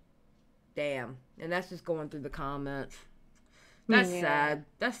 Damn. And that's just going through the comments. That's sad.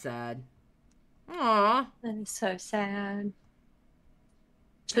 That's sad. Aww. That is so sad.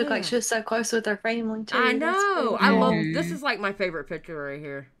 She looked like she was so close with her family, too. I know. I love... This is like my favorite picture right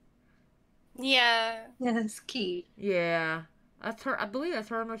here. Yeah. Yeah, that's cute. Yeah. That's her. I believe that's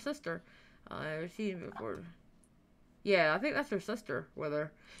her and her sister. I've seen it before. Yeah, I think that's her sister with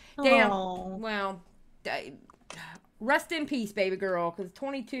her. Damn. Aww. Well, rest in peace, baby girl, because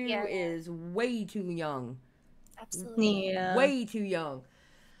 22 is way too young. Absolutely. Yeah. Way too young.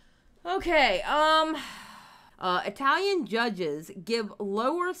 Okay, Italian judges give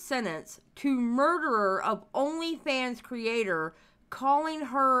lower sentence to murderer of OnlyFans creator, calling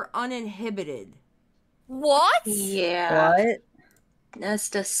her uninhibited. What? Yeah. What? That's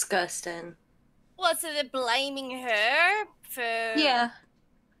disgusting. What, so they're blaming her for... Yeah.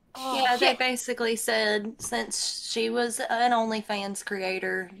 Oh, yeah, they basically said since she was an OnlyFans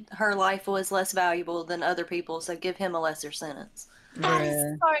creator, her life was less valuable than other people, so give him a lesser sentence. That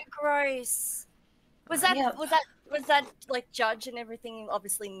is so gross. Was that like judge and everything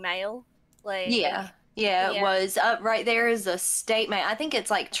obviously male? Like Yeah, it was. Right there is a statement. I think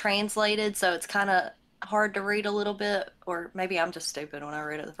it's like translated, so it's kind of hard to read a little bit, or maybe I'm just stupid when I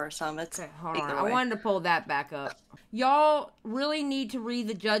read it the first time. It's hold on. I wanted to pull that back up. Y'all really need to read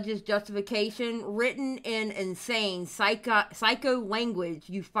the judge's justification, written in insane psycho language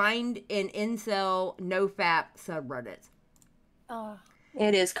you find in incel nofap subreddits. Oh,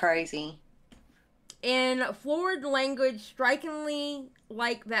 it is crazy. In florid language, strikingly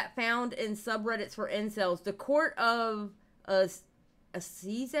like that found in subreddits for incels, the court of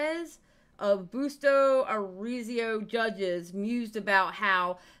Assizes of Busto Arizio judges mused about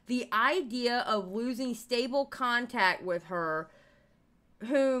how the idea of losing stable contact with her,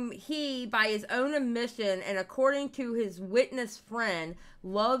 whom he, by his own admission and according to his witness friend,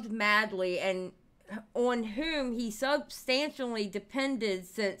 loved madly and on whom he substantially depended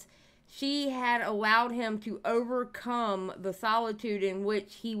since she had allowed him to overcome the solitude in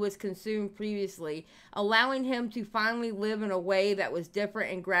which he was consumed previously, allowing him to finally live in a way that was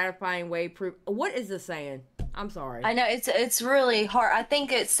different and gratifying way. What is this saying? I'm sorry. I know it's really hard. I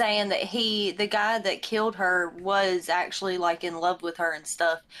think it's saying that the guy that killed her was actually like in love with her and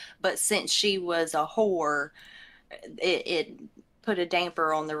stuff, but since she was a whore, it put a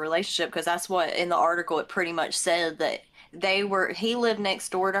damper on the relationship, because that's what in the article it pretty much said, that he lived next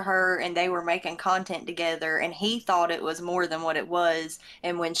door to her and they were making content together, and he thought it was more than what it was,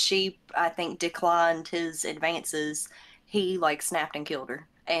 and when she, I think, declined his advances, he like snapped and killed her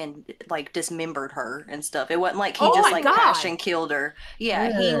and like dismembered her and stuff. It wasn't like he just like passion killed her.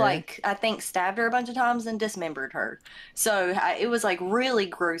 Yeah, he like, I think, stabbed her a bunch of times and dismembered her. So it was like really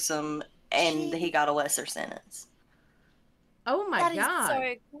gruesome, and he got a lesser sentence. Oh my God. That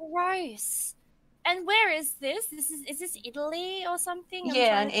is so gross. And where is this? Is this Italy or something?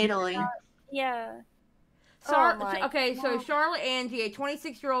 Yeah, in Italy. Yeah. So Charlotte Angie, a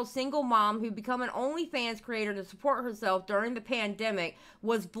 26-year-old single mom who became an OnlyFans creator to support herself during the pandemic,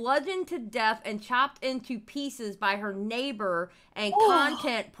 was bludgeoned to death and chopped into pieces by her neighbor and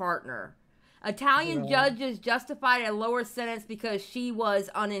content partner. Italian judges justified a lower sentence because she was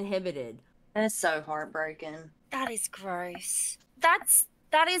uninhibited. That's so heartbreaking. That is gross.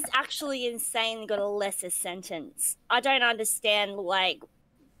 That is actually insane. Got a lesser sentence. I don't understand, like,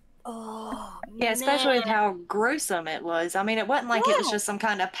 yeah, especially with how gruesome it was. I mean, it wasn't like it was just some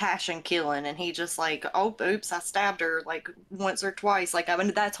kind of passion killing, and he just like, oh, oops, I stabbed her like once or twice. Like, I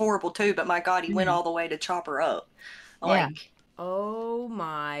mean, that's horrible too. But my God, he went all the way to chop her up. Like, oh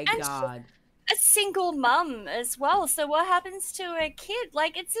my God. A single mum as well. So what happens to a kid?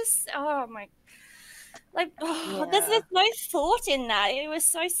 Like, it's just, oh my. Like, there's no thought in that. It was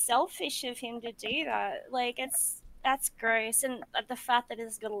so selfish of him to do that. Like, that's gross. And the fact that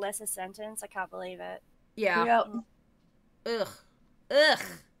it's got a lesser sentence, I can't believe it. Yeah. Yep. Ugh.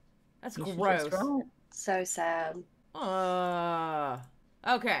 That's gross. So sad.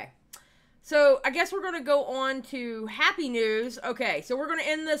 Okay. So I guess we're gonna go on to happy news. Okay, so we're gonna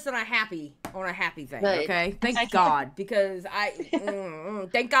end this on a happy thing. Good. Okay, thank God, because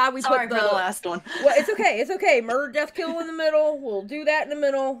thank God we Sorry put for the last one. Well, it's okay. Murder, death, kill in the middle. We'll do that in the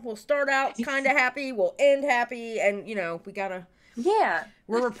middle. We'll start out kind of happy. We'll end happy, and we gotta. Yeah.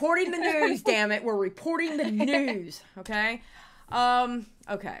 We're reporting the news. Damn it, we're reporting the news. Okay.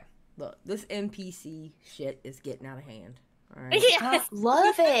 Okay. Look, this NPC shit is getting out of hand. Right. Yes. I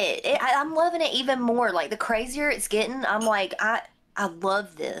love it. I'm loving it even more. Like, the crazier it's getting, I'm like, I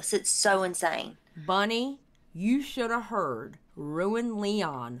love this. It's so insane. Bunny, you should have heard Ruin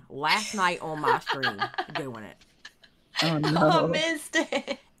Leon last night on my stream doing it. Oh no. I missed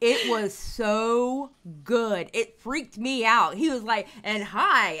it. It was so good. It freaked me out. He was like, and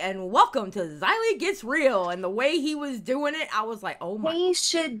hi, and welcome to Xylie Gets Real. And the way he was doing it, I was like, oh my. He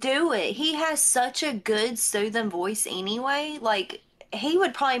should do it. He has such a good, soothing voice anyway. Like, he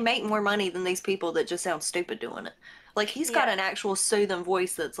would probably make more money than these people that just sound stupid doing it. Like, he's got an actual soothing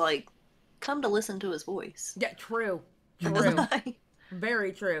voice that's like, come to listen to his voice. Yeah, true.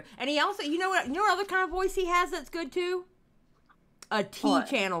 Very true. And he also, you know what other kind of voice he has that's good too? A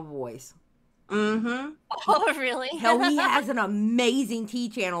T-channel voice. Mm-hmm. Oh, really? Hell, he has an amazing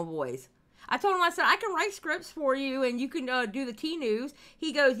T-channel voice. I told him, I said, I can write scripts for you and you can do the T-News.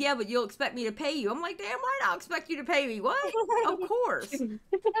 He goes, yeah, but you'll expect me to pay you. I'm like, damn right, I'll expect you to pay me. What? Of course. I'm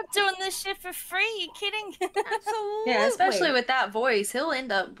doing this shit for free. You kidding? Absolutely. Yeah, especially with that voice, he'll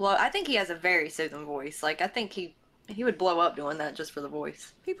end up I think he has a very soothing voice. Like, I think he would blow up doing that just for the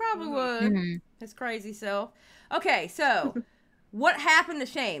voice. He probably would. His crazy self. Okay, so what happened to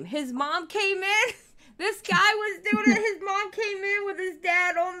Shame? His mom came in. This guy was doing it. His mom came in with his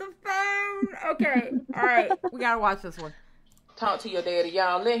dad on the phone. Okay, all right. We got to watch this one. Talk to your daddy.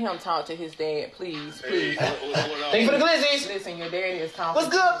 Y'all, let him talk to his dad, please. Please. Thank you for the glizzies. Listen, your daddy is talking. What's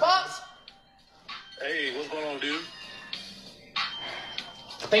good, Pops? Hey, what's going on, dude?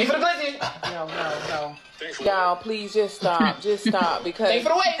 Thank you for the glizzy. No. Y'all, please just stop. Just stop. Because thank you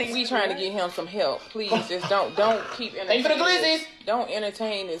for the wait. We trying to get him some help. Please, just don't keep entertaining. Thank you for the glizzies. Don't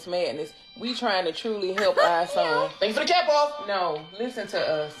entertain this madness. We trying to truly help our son. Thank you for the cap off. No, listen to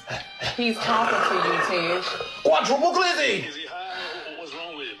us. He's talking to you, Tej. Quadruple glizzy. Is he high? What's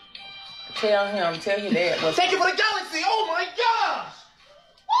wrong with him? Tell your dad what's Thank you for the galaxy. Oh my gosh.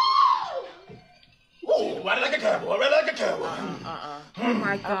 Woo! Ooh, ride it like a cowboy. Ride it like a cowboy. Oh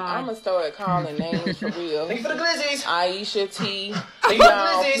my God. I'm gonna start calling names for real. Thank you for the glizzies. Aisha T. Thank you for the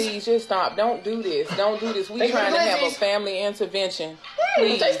glizzies. Please just stop. Don't do this. Don't do this. We trying to have a family intervention.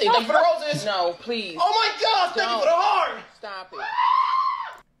 Please. Tasty. Thank you for the roses. No, please. Oh my gosh. Thank you for the heart. Stop it.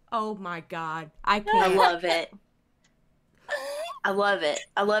 Oh my God. I can't. I love it. I love it.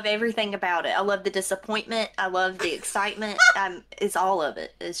 I love everything about it. I love the disappointment. I love the excitement. It's all of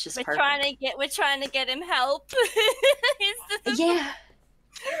it. It's just perfect. We're trying to get him help. Yeah.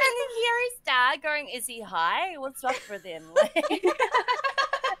 And then here is Dad going, is he high? What's up with him?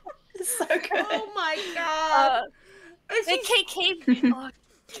 So good. Oh my God.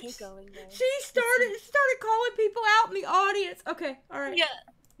 Keep going there. She started calling people out in the audience. Okay, all right. Yeah.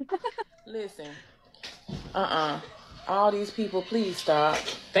 Listen. All these people, please stop.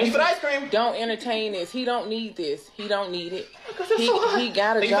 Thank you for the ice cream. Don't entertain this. He don't need this. He don't need it. He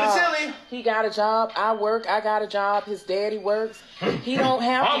got a Thank job. you for the chili. He got a job. I work. I got a job. His daddy works. He don't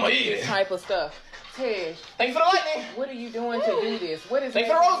have to do this type of stuff. Tej. Thank you for the lightning. What are you doing to do this? What is Thank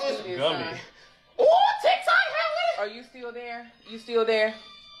you for the roses. Gummy. Ooh, TikTok. Are you still there? You still there?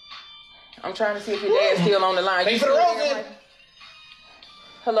 I'm trying to see if your dad's still on the line. Thank you for the roses. Like...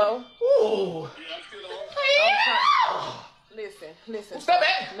 Hello? Ooh. Listen. Stop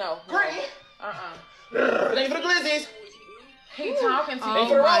it. No. Grimsey. Thank you for the glizzies. He talking to you. Thank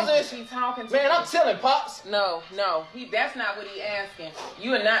you for the roses. He talking to Man, you. I'm chilling, Pops. No. That's not what he asking.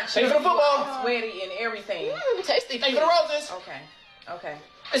 You are not Thank you for the football. Sweaty and everything. Tasty. Thank you for the roses. Okay.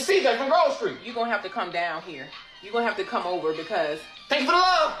 It's CJ from Grove Street. You're going to have to come down here. You're going to have to come over because... Thank you for the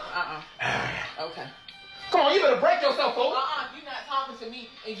love. Okay. Come on, you better break yourself, folks. You're not talking to me,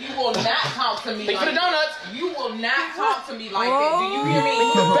 and you will not talk to me. Thank you for the donuts. You will not talk to me like that. Do you hear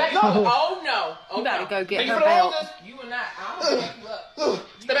me? Back up. Oh no. You gotta go get Thank her you for the belt. roses. You will not. I'll back you up.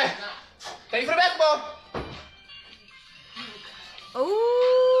 Step back. Thank you for the basketball.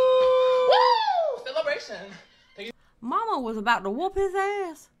 Ooh. Woo! Celebration. Mama was about to whoop his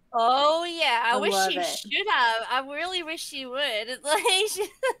ass. Oh yeah, I wish love she it. should have. I really wish she would. It's like She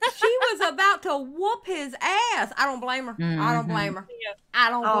was about to whoop his ass. I don't blame her. I don't blame her. I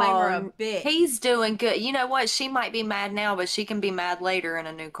don't blame her a bit. He's doing good. You know what? She might be mad now, but she can be mad later in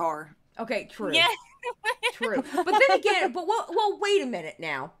a new car. Okay, true. Yeah. True. But then again, well, wait a minute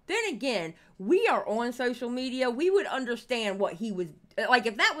now. Then again, we are on social media. We would understand what he was, like,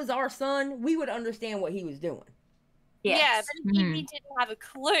 if that was our son, we would understand what he was doing. Yes. Yeah, but if he didn't have a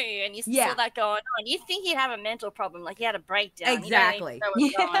clue and you saw that going on, you'd think he'd have a mental problem, like he had a breakdown. Exactly.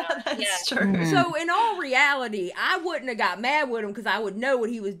 That's true. So in all reality, I wouldn't have got mad with him because I would know what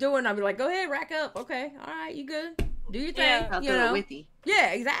he was doing. I'd be like, go ahead, rack up. Okay, all right, you good? Do your thing. Yeah, I'll do it with you.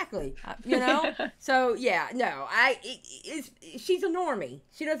 Yeah, exactly. You know? So, yeah, no, she's a normie.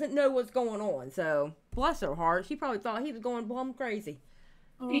 She doesn't know what's going on. So, bless her heart. She probably thought he was going plumb crazy.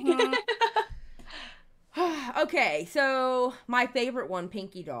 Mm-hmm. Okay, so my favorite one,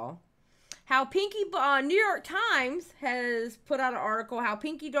 Pinky Doll. How New York Times has put out an article how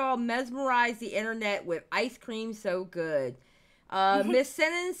Pinky Doll mesmerized the internet with ice cream so good. Miss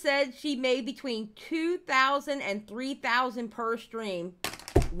Simmons said she made between 2,000 and 3,000 per stream.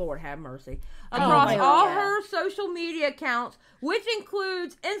 Lord have mercy. Across all her social media accounts, which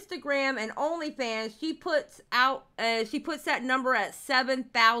includes Instagram and OnlyFans. She puts that number at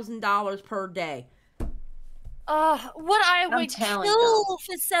 $7,000 per day. What I would kill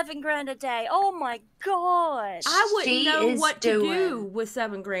for $7,000 a day. Oh my gosh. I wouldn't know what to do with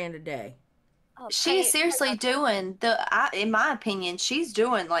 $7,000 a day. She's seriously doing in my opinion, she's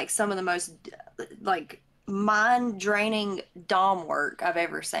doing like some of the most like mind-draining dom work I've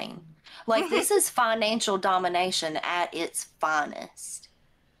ever seen. Like this is financial domination at its finest.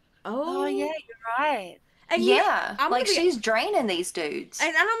 Oh yeah, you're right. And yeah, like she's draining these dudes.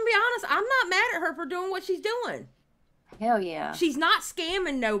 And I'm gonna be honest, I'm not mad at her for doing what she's doing. Hell yeah. She's not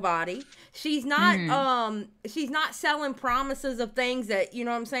scamming nobody. She's not she's not selling promises of things that, you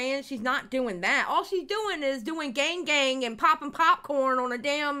know what I'm saying? She's not doing that. All she's doing is doing gang and popping popcorn on a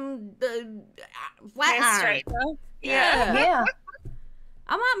damn flat iron. Yeah.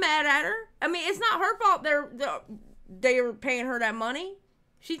 I'm not mad at her. I mean, it's not her fault they're paying her that money.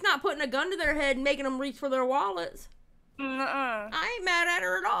 She's not putting a gun to their head and making them reach for their wallets. I ain't mad at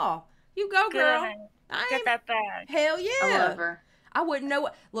her at all. You go, girl. Get that bag. Hell yeah. I love her. I wouldn't know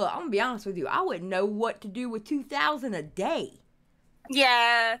what. Look, I'm gonna be honest with you. I wouldn't know what to do with $2,000 a day.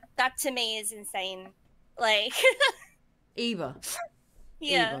 Yeah, that to me is insane. Like, Eva.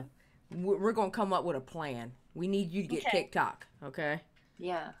 Yeah. Eva, we're gonna come up with a plan. We need you to get TikTok, okay?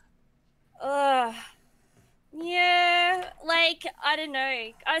 Yeah. Yeah, like, I don't know.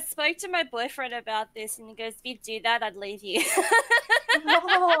 I spoke to my boyfriend about this, and he goes, if you do that, I'd leave you.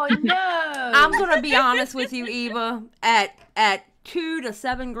 Oh, no. I'm going to be honest with you, Eva. At $2,000 to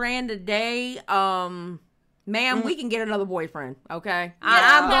 $7,000 a day, ma'am, we can get another boyfriend, okay?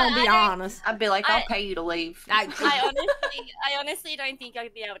 Yeah, I'm going to be honest. I'd be like, I'll pay you to leave. I honestly don't think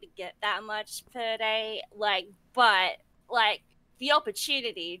I'd be able to get that much per day, like, but, like, the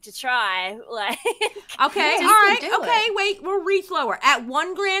opportunity to try, like, okay, all right, okay, wait, we'll reach lower. At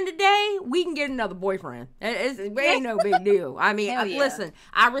 $1,000 a day, we can get another boyfriend. It ain't no big deal. I mean, listen,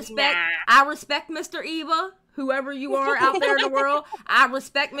 I respect Mr. Eva, whoever you are out there in the world. I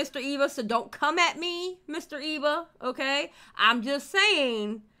respect Mr. Eva, so don't come at me, Mr. Eva. Okay, I'm just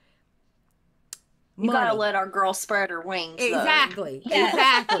saying. You gotta let our girl spread her wings. Exactly. Though.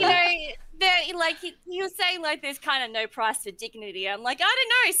 Exactly. You know, like he was saying, like there's kind of no price for dignity. I'm like, I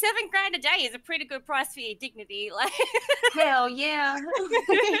don't know, $7,000 a day is a pretty good price for your dignity. Like, hell yeah.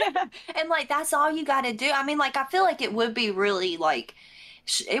 And like that's all you got to do. I mean, like I feel like it would be really like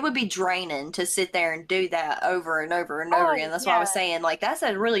it would be draining to sit there and do that over and over and over again. That's why I was saying like that's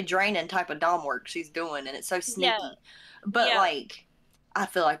a really draining type of dom work she's doing, and it's so sneaky. But like, I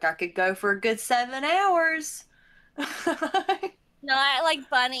feel like I could go for a good 7 hours. No, like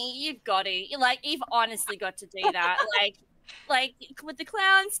Bunny, you've got to. You've honestly got to do that. like with the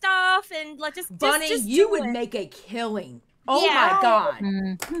clown stuff and like just Bunny, just you would make a killing. Oh my God,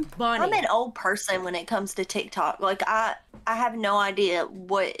 Bunny. I'm an old person when it comes to TikTok. Like I have no idea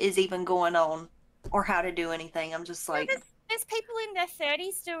what is even going on or how to do anything. I'm just like. There's people in their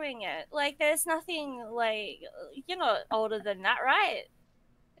 30s doing it. Like there's nothing like you're not older than that, right?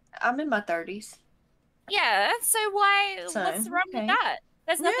 I'm in my 30s. Yeah, so what's wrong with that?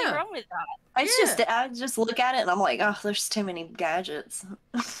 There's nothing wrong with that. It's just, I just look at it and I'm like, oh, there's too many gadgets.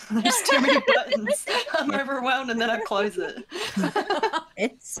 There's too many buttons. I'm overwhelmed and then I close it.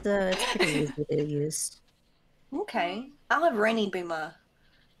 It's pretty easy to use. Okay. I'll have Rynnie be my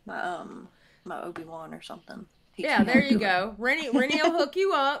Obi-Wan or something. Yeah, there you go. Rynnie will hook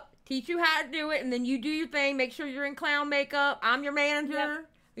you up, teach you how to do it, and then you do your thing. Make sure you're in clown makeup. I'm your manager. Yep.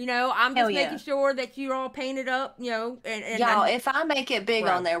 You know, I'm just making sure that you're all painted up, you know. And y'all, if I make it big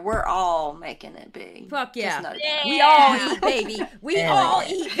on there, we're all making it big. Fuck yeah. We all eat, baby. We all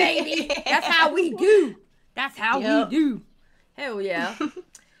eat, baby. That's how we do. That's how we do. Hell yeah.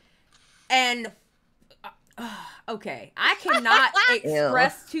 And, okay, I cannot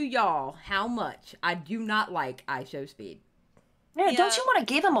express to y'all how much I do not like iShowSpeed. Yeah, don't you want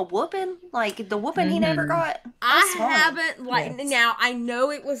to give him a whooping? Like the whooping he never got? I haven't, now I know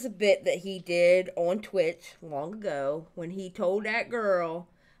it was a bit that he did on Twitch long ago when he told that girl,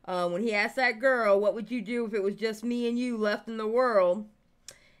 when he asked that girl, what would you do if it was just me and you left in the world?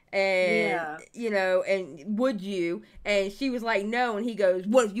 And, you know, and would you? And she was like, no. And he goes,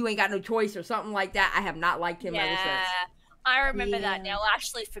 what if you ain't got no choice or something like that? I have not liked him ever since. I remember that now. I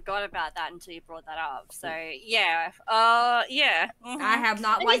actually forgot about that until you brought that up. So, yeah. I have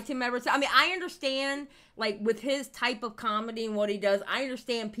not liked him ever since. I mean, I understand, like, with his type of comedy and what he does, I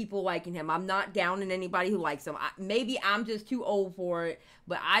understand people liking him. I'm not downing anybody who likes him. Maybe I'm just too old for it,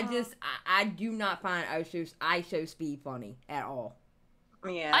 but I do not find iShowSpeed funny at all.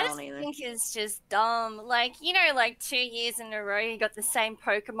 Yeah, I just think it's just dumb. Like, you know, like 2 years in a row, he got the same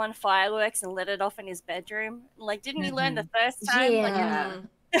Pokemon fireworks and lit it off in his bedroom. Like, didn't he learn the first time? Yeah.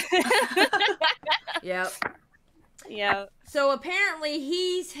 Yep. Yeah. So apparently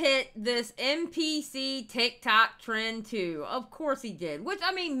he's hit this NPC TikTok trend too. Of course he did. Which,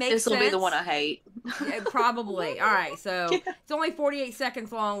 I mean, makes sense. This will be the one I hate. Probably. All right, so it's only 48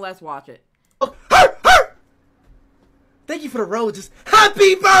 seconds long. Let's watch it. Thank you for the roses.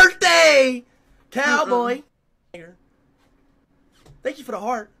 Happy birthday, cowboy. Thank you for the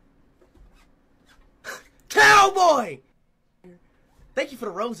heart. Cowboy! Thank you for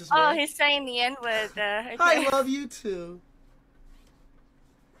the roses, man. Oh, he's saying the N-word there. Okay. I love you too.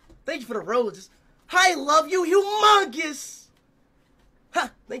 Thank you for the roses. I love you, humongous.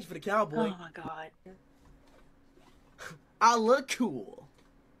 Ha! Thank you for the cowboy. Oh my god. I look cool.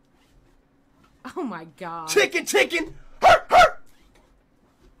 Oh my god. Chicken, chicken. Hurt, hurt.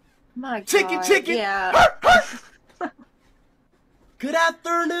 My god. Chicken, chicken. Yeah. Hurt, hurt. Good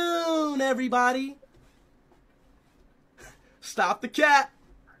afternoon, everybody. Stop the cat.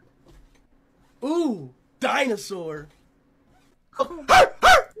 Ooh, dinosaur. Oh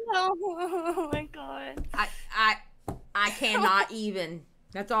my god. I cannot even.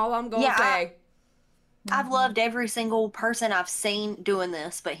 That's all I'm gonna say. I've loved every single person I've seen doing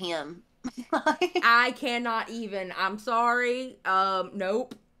this but him. I cannot even. I'm sorry.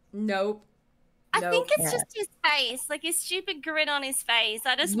 Nope. I think it's just his face, like his stupid grin on his face.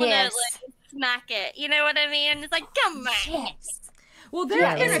 I just want to like smack it. You know what I mean? It's like, come on. Yes. Well,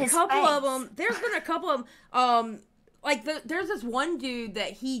 there's been a couple of them. There's been a couple of like there's this one dude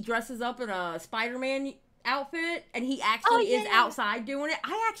that he dresses up in a Spider-Man outfit, and he actually is outside doing it.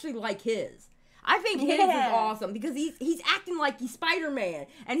 I actually like his. I think his is awesome because he's acting like he's Spider-Man,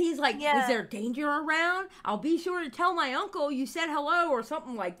 and he's like, "Is there danger around? I'll be sure to tell my uncle you said hello," or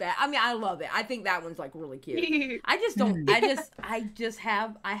something like that. I mean, I love it. I think that one's like really cute. I just don't. I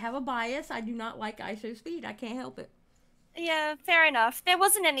have a bias. I do not like ISO speed. I can't help it. Yeah, fair enough. There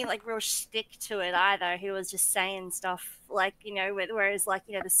wasn't any like real shtick to it either. He was just saying stuff like, you know, whereas like,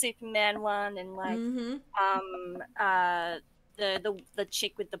 you know, the Superman one and like the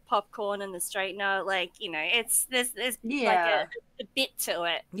chick with the popcorn and the straightener, like, you know, there's like a bit to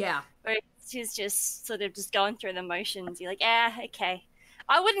it. Yeah. Where she's just sort of just going through the motions. You're like, okay.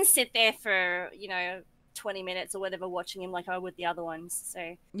 I wouldn't sit there for, you know, 20 minutes or whatever watching him like I would the other ones.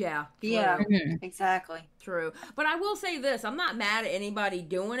 So yeah, exactly, true. But I will say this: I'm not mad at anybody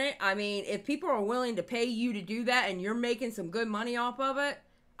doing it. I mean, if people are willing to pay you to do that and you're making some good money off of it,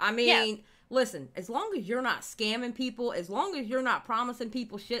 I mean, listen. As long as you're not scamming people, as long as you're not promising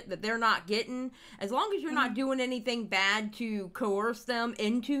people shit that they're not getting, as long as you're not doing anything bad to coerce them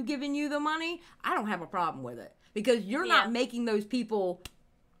into giving you the money, I don't have a problem with it because you're not making those people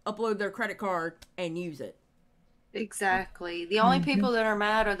upload their credit card and use it. Exactly. The only people that are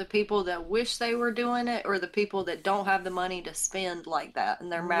mad are the people that wish they were doing it, or the people that don't have the money to spend like that,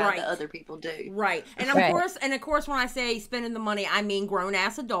 and they're mad that other people do. Right. And of course, when I say spending the money, I mean grown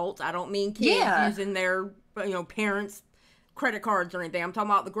ass adults. I don't mean kids using their parents' credit cards or anything. I'm talking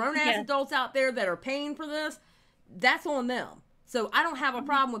about the grown ass adults out there that are paying for this. That's on them. So I don't have a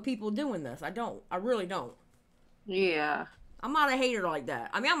problem with people doing this. I don't. I really don't. Yeah. I'm not a hater like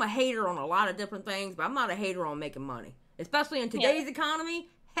that. I mean, I'm a hater on a lot of different things, but I'm not a hater on making money. Especially in today's economy,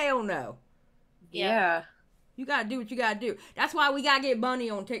 hell no. Yeah. You gotta do what you gotta do. That's why we gotta get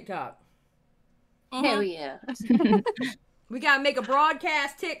Bunny on TikTok. Hell yeah. We gotta make a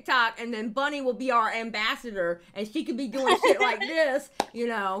broadcast TikTok, and then Bunny will be our ambassador, and she could be doing shit like this, you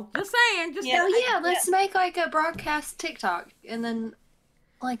know. Just saying. Let's make like a broadcast TikTok, and then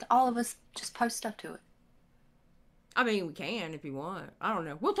like all of us just post stuff to it. I mean, we can if you want. I don't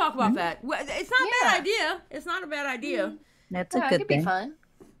know. We'll talk about that. It's not a bad idea. It's not a bad idea. That's a good thing. Be fun.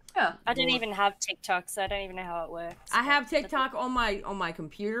 Yeah. I don't even have TikTok, so I don't even know how it works. I have TikTok on my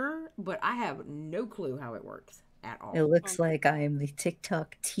computer, but I have no clue how it works at all. It looks like I am the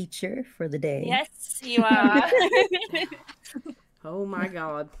TikTok teacher for the day. Yes, you are. Oh my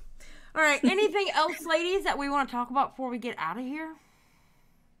god. All right. Anything else, ladies, that we want to talk about before we get out of here?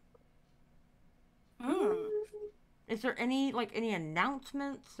 Is there any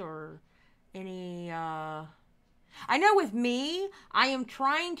announcements or any, I know with me, I am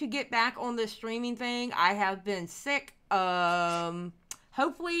trying to get back on this streaming thing. I have been sick. Hopefully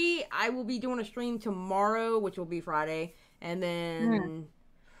I will be doing a stream tomorrow, which will be Friday. And then,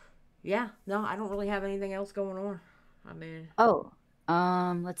 I don't really have anything else going on. I mean.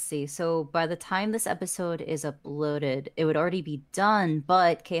 Let's see. So by the time this episode is uploaded, it would already be done,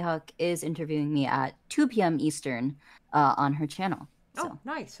 but K-Hawk is interviewing me at 2 p.m. Eastern on her channel. So. Oh,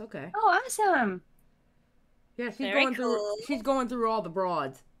 nice. Okay. Oh, awesome. Yeah, she's going through all the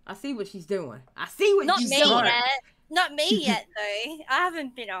broads. I see what she's doing. I see what she's doing. Not me yet, though. I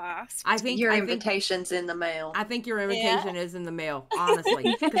haven't been asked. I think your invitation's in the mail. I think your invitation is in the mail,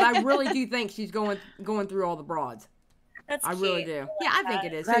 honestly, because I really do think she's going through all the broads. That's I cute. really do. Yeah, I think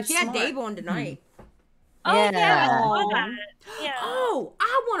it is. So she had Dave on tonight. Oh yeah. Oh,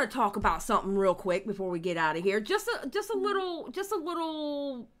 I want to talk about something real quick before we get out of here. Just a little.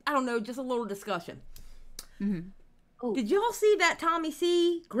 I don't know, just a little discussion. Did y'all see that Tommy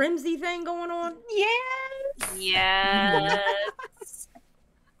C. Grimsey thing going on? Yes.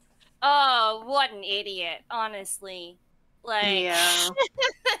 Oh, what an idiot! Honestly, like,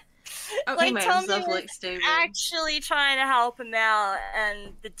 He made Tommy himself was look stupid. actually trying to help him out,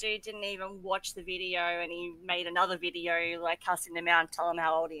 and the dude didn't even watch the video, and he made another video like cussing him out and telling him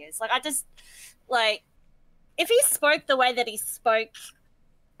how old he is. Like, I just like, if he spoke the way that he spoke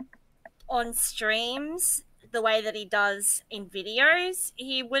on streams, the way that he does in videos,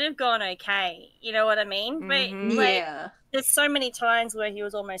 he would have gone okay. You know what I mean? But like, there's so many times where he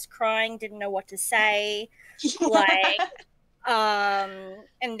was almost crying, didn't know what to say, like,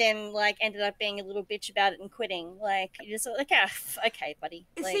 and then like ended up being a little bitch about it and quitting. Like, you just like, okay, buddy.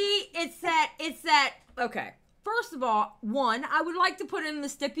 Like, see, it's that. Okay, first of all, one, I would like to put in the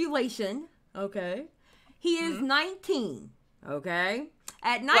stipulation. Okay, he is 19. Okay,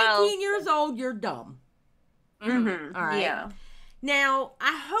 at 19 years old, you're dumb. All right. Yeah. Now,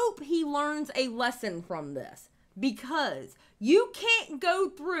 I hope he learns a lesson from this, because you can't go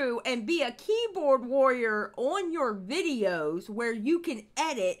through and be a keyboard warrior on your videos where you can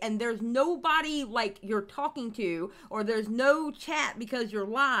edit and there's nobody like you're talking to, or there's no chat because you're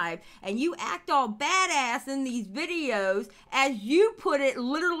live, and you act all badass in these videos, as you put it,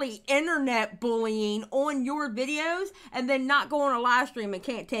 literally internet bullying on your videos, and then not go on a live stream and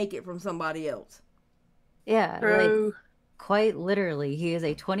can't take it from somebody else. Yeah, like, quite literally, he is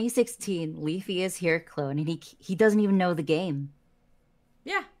a 2016 Leafy is Here clone, and he doesn't even know the game.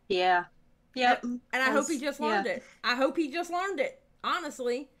 Yeah. Yeah. Yep. And I hope he just learned it. I hope he just learned it,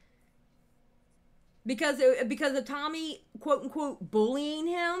 honestly. Because of Tommy, quote unquote, bullying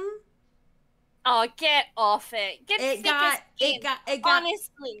him. Oh, get off it. It got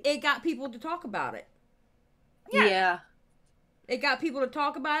honestly. It got people to talk about it. Yeah. It got people to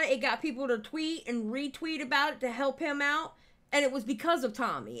talk about it. It got people to tweet and retweet about it to help him out. And it was because of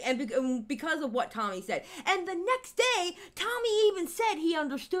Tommy and because of what Tommy said. And the next day, Tommy even said he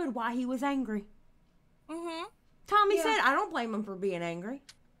understood why he was angry. Tommy said, I don't blame him for being angry.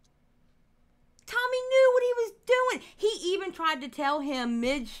 Tommy knew what he was doing. He even tried to tell him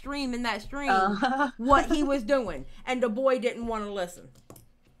midstream in that stream what he was doing. And the boy didn't want to listen.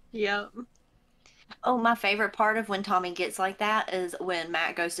 Yep. Oh, my favorite part of when Tommy gets like that is when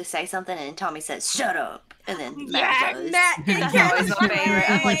Matt goes to say something and Tommy says, "Shut up." And then Matt goes. That's always my favorite.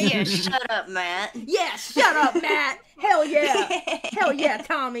 I'm like, yeah, shut up, Matt. Yeah, shut up, Matt. Hell yeah. Hell yeah,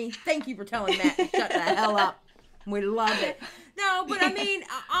 Tommy. Thank you for telling Matt to shut the hell up. We love it. No, but I mean,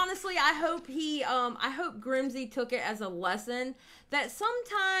 honestly, I hope Grimsey took it as a lesson that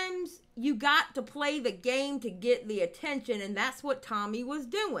sometimes you got to play the game to get the attention, and that's what Tommy was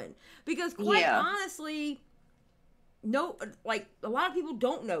doing. Because quite honestly, like, a lot of people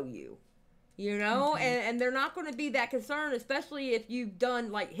don't know you, you know, and they're not going to be that concerned, especially if you've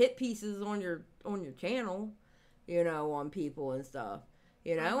done like hit pieces on your channel, you know, on people and stuff,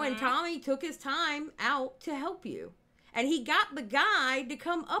 you know. And Tommy took his time out to help you. And he got the guy to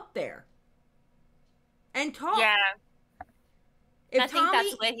come up there and talk. Yeah. I think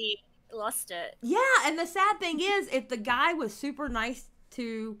that's where he lost it. Yeah, and the sad thing is, if the guy was super nice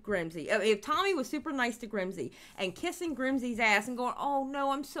to Grimsey, if Tommy was super nice to Grimsey and kissing Grimsey's ass and going, "Oh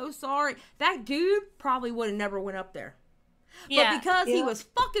no, I'm so sorry," that dude probably would have never went up there. Yeah. But because he was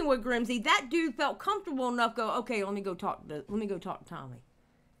fucking with Grimsey, that dude felt comfortable enough to go, "Okay, let me go talk to Tommy."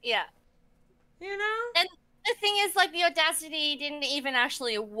 Yeah. You know? And the thing is, like, the audacity didn't even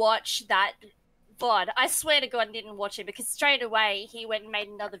actually watch that VOD. I swear to God, I didn't watch it, because straight away he went and made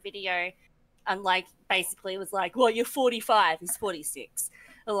another video and, like, basically was like, "Well, you're 45, he's 46.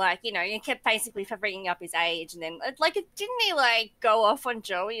 Like, you know, he kept basically bringing up his age, and then, like, didn't he, like, go off on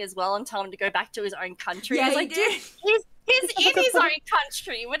Joey as well and tell him to go back to his own country? Yeah, I was like, dude, he's in his own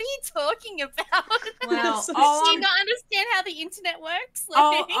country. What are you talking about? Well, do you not understand how the internet works? Like,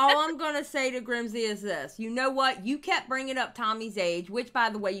 all I'm going to say to Grimsey is this. You know what? You kept bringing up Tommy's age, which, by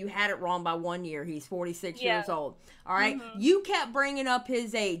the way, you had it wrong by 1 year. He's 46 years old. All right? You kept bringing up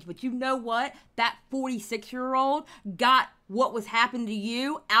his age, but you know what? That 46-year-old got what was happening to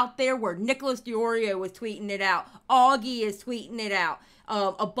you out there, where Nicholas DiOrio was tweeting it out. Augie is tweeting it out.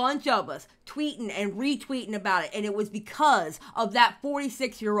 A bunch of us tweeting and retweeting about it, and it was because of that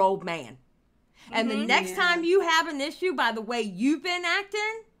 46-year-old man. And the next time you have an issue by the way you've been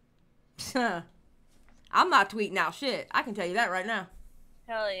acting, I'm not tweeting out shit. I can tell you that right now.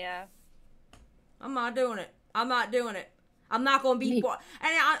 Hell yeah. I'm not doing it. I'm not doing it. I'm not going to be for,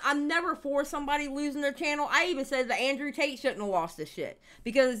 and I'm never for somebody losing their channel. I even said that Andrew Tate shouldn't have lost this shit.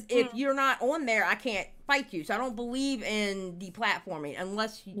 Because if you're not on there, I can't fight you. So I don't believe in deplatforming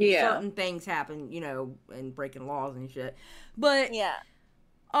unless certain things happen, you know, and breaking laws and shit. But,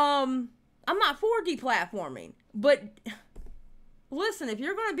 I'm not for deplatforming. But, listen, if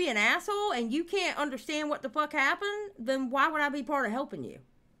you're going to be an asshole and you can't understand what the fuck happened, then why would I be part of helping you?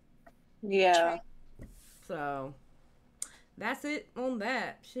 Yeah. So... that's it on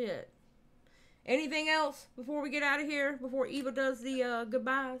that. Shit. Anything else before we get out of here? Before Eva does the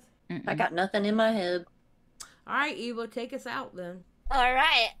goodbyes? I got nothing in my head. All right, Eva, take us out then. All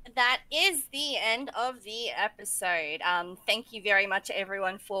right, that is the end of the episode. Thank you very much,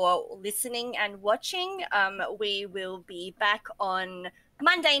 everyone, for listening and watching. We will be back on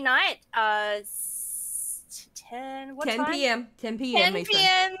Monday night, 10 p.m. 10 p.m.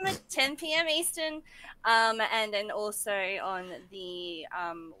 10 p.m. Eastern. And then also on the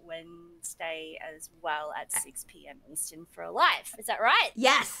Wednesday as well at 6 p.m. Eastern for a live. Is that right?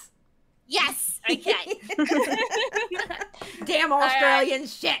 Yes. Yes. Okay. Damn Australian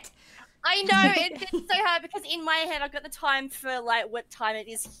shit. I know, it's so hard because in my head I've got the time for like what time it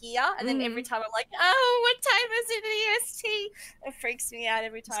is here, and then every time I'm like, oh, what time is it in EST? It freaks me out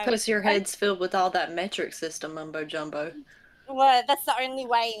every time. Because your head's filled with all that metric system mumbo jumbo. Well, that's the only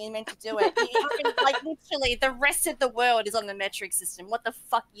way you're meant to do it. Like literally, the rest of the world is on the metric system. What the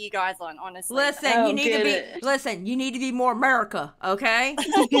fuck are you guys on? Honestly, listen, you need to be. Listen, you need to be more America, okay?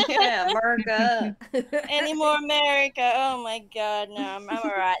 Yeah, America. Any more America? Oh my God, no, I'm all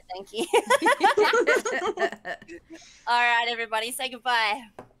right, thank you. All right, everybody, say goodbye.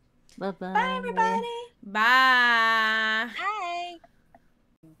 Bye-bye. Bye, everybody. Bye. Bye.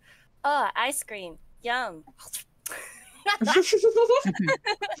 Oh, ice cream, yum.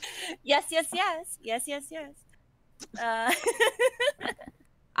 Yes.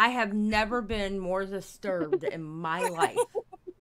 I have never been more disturbed in my life.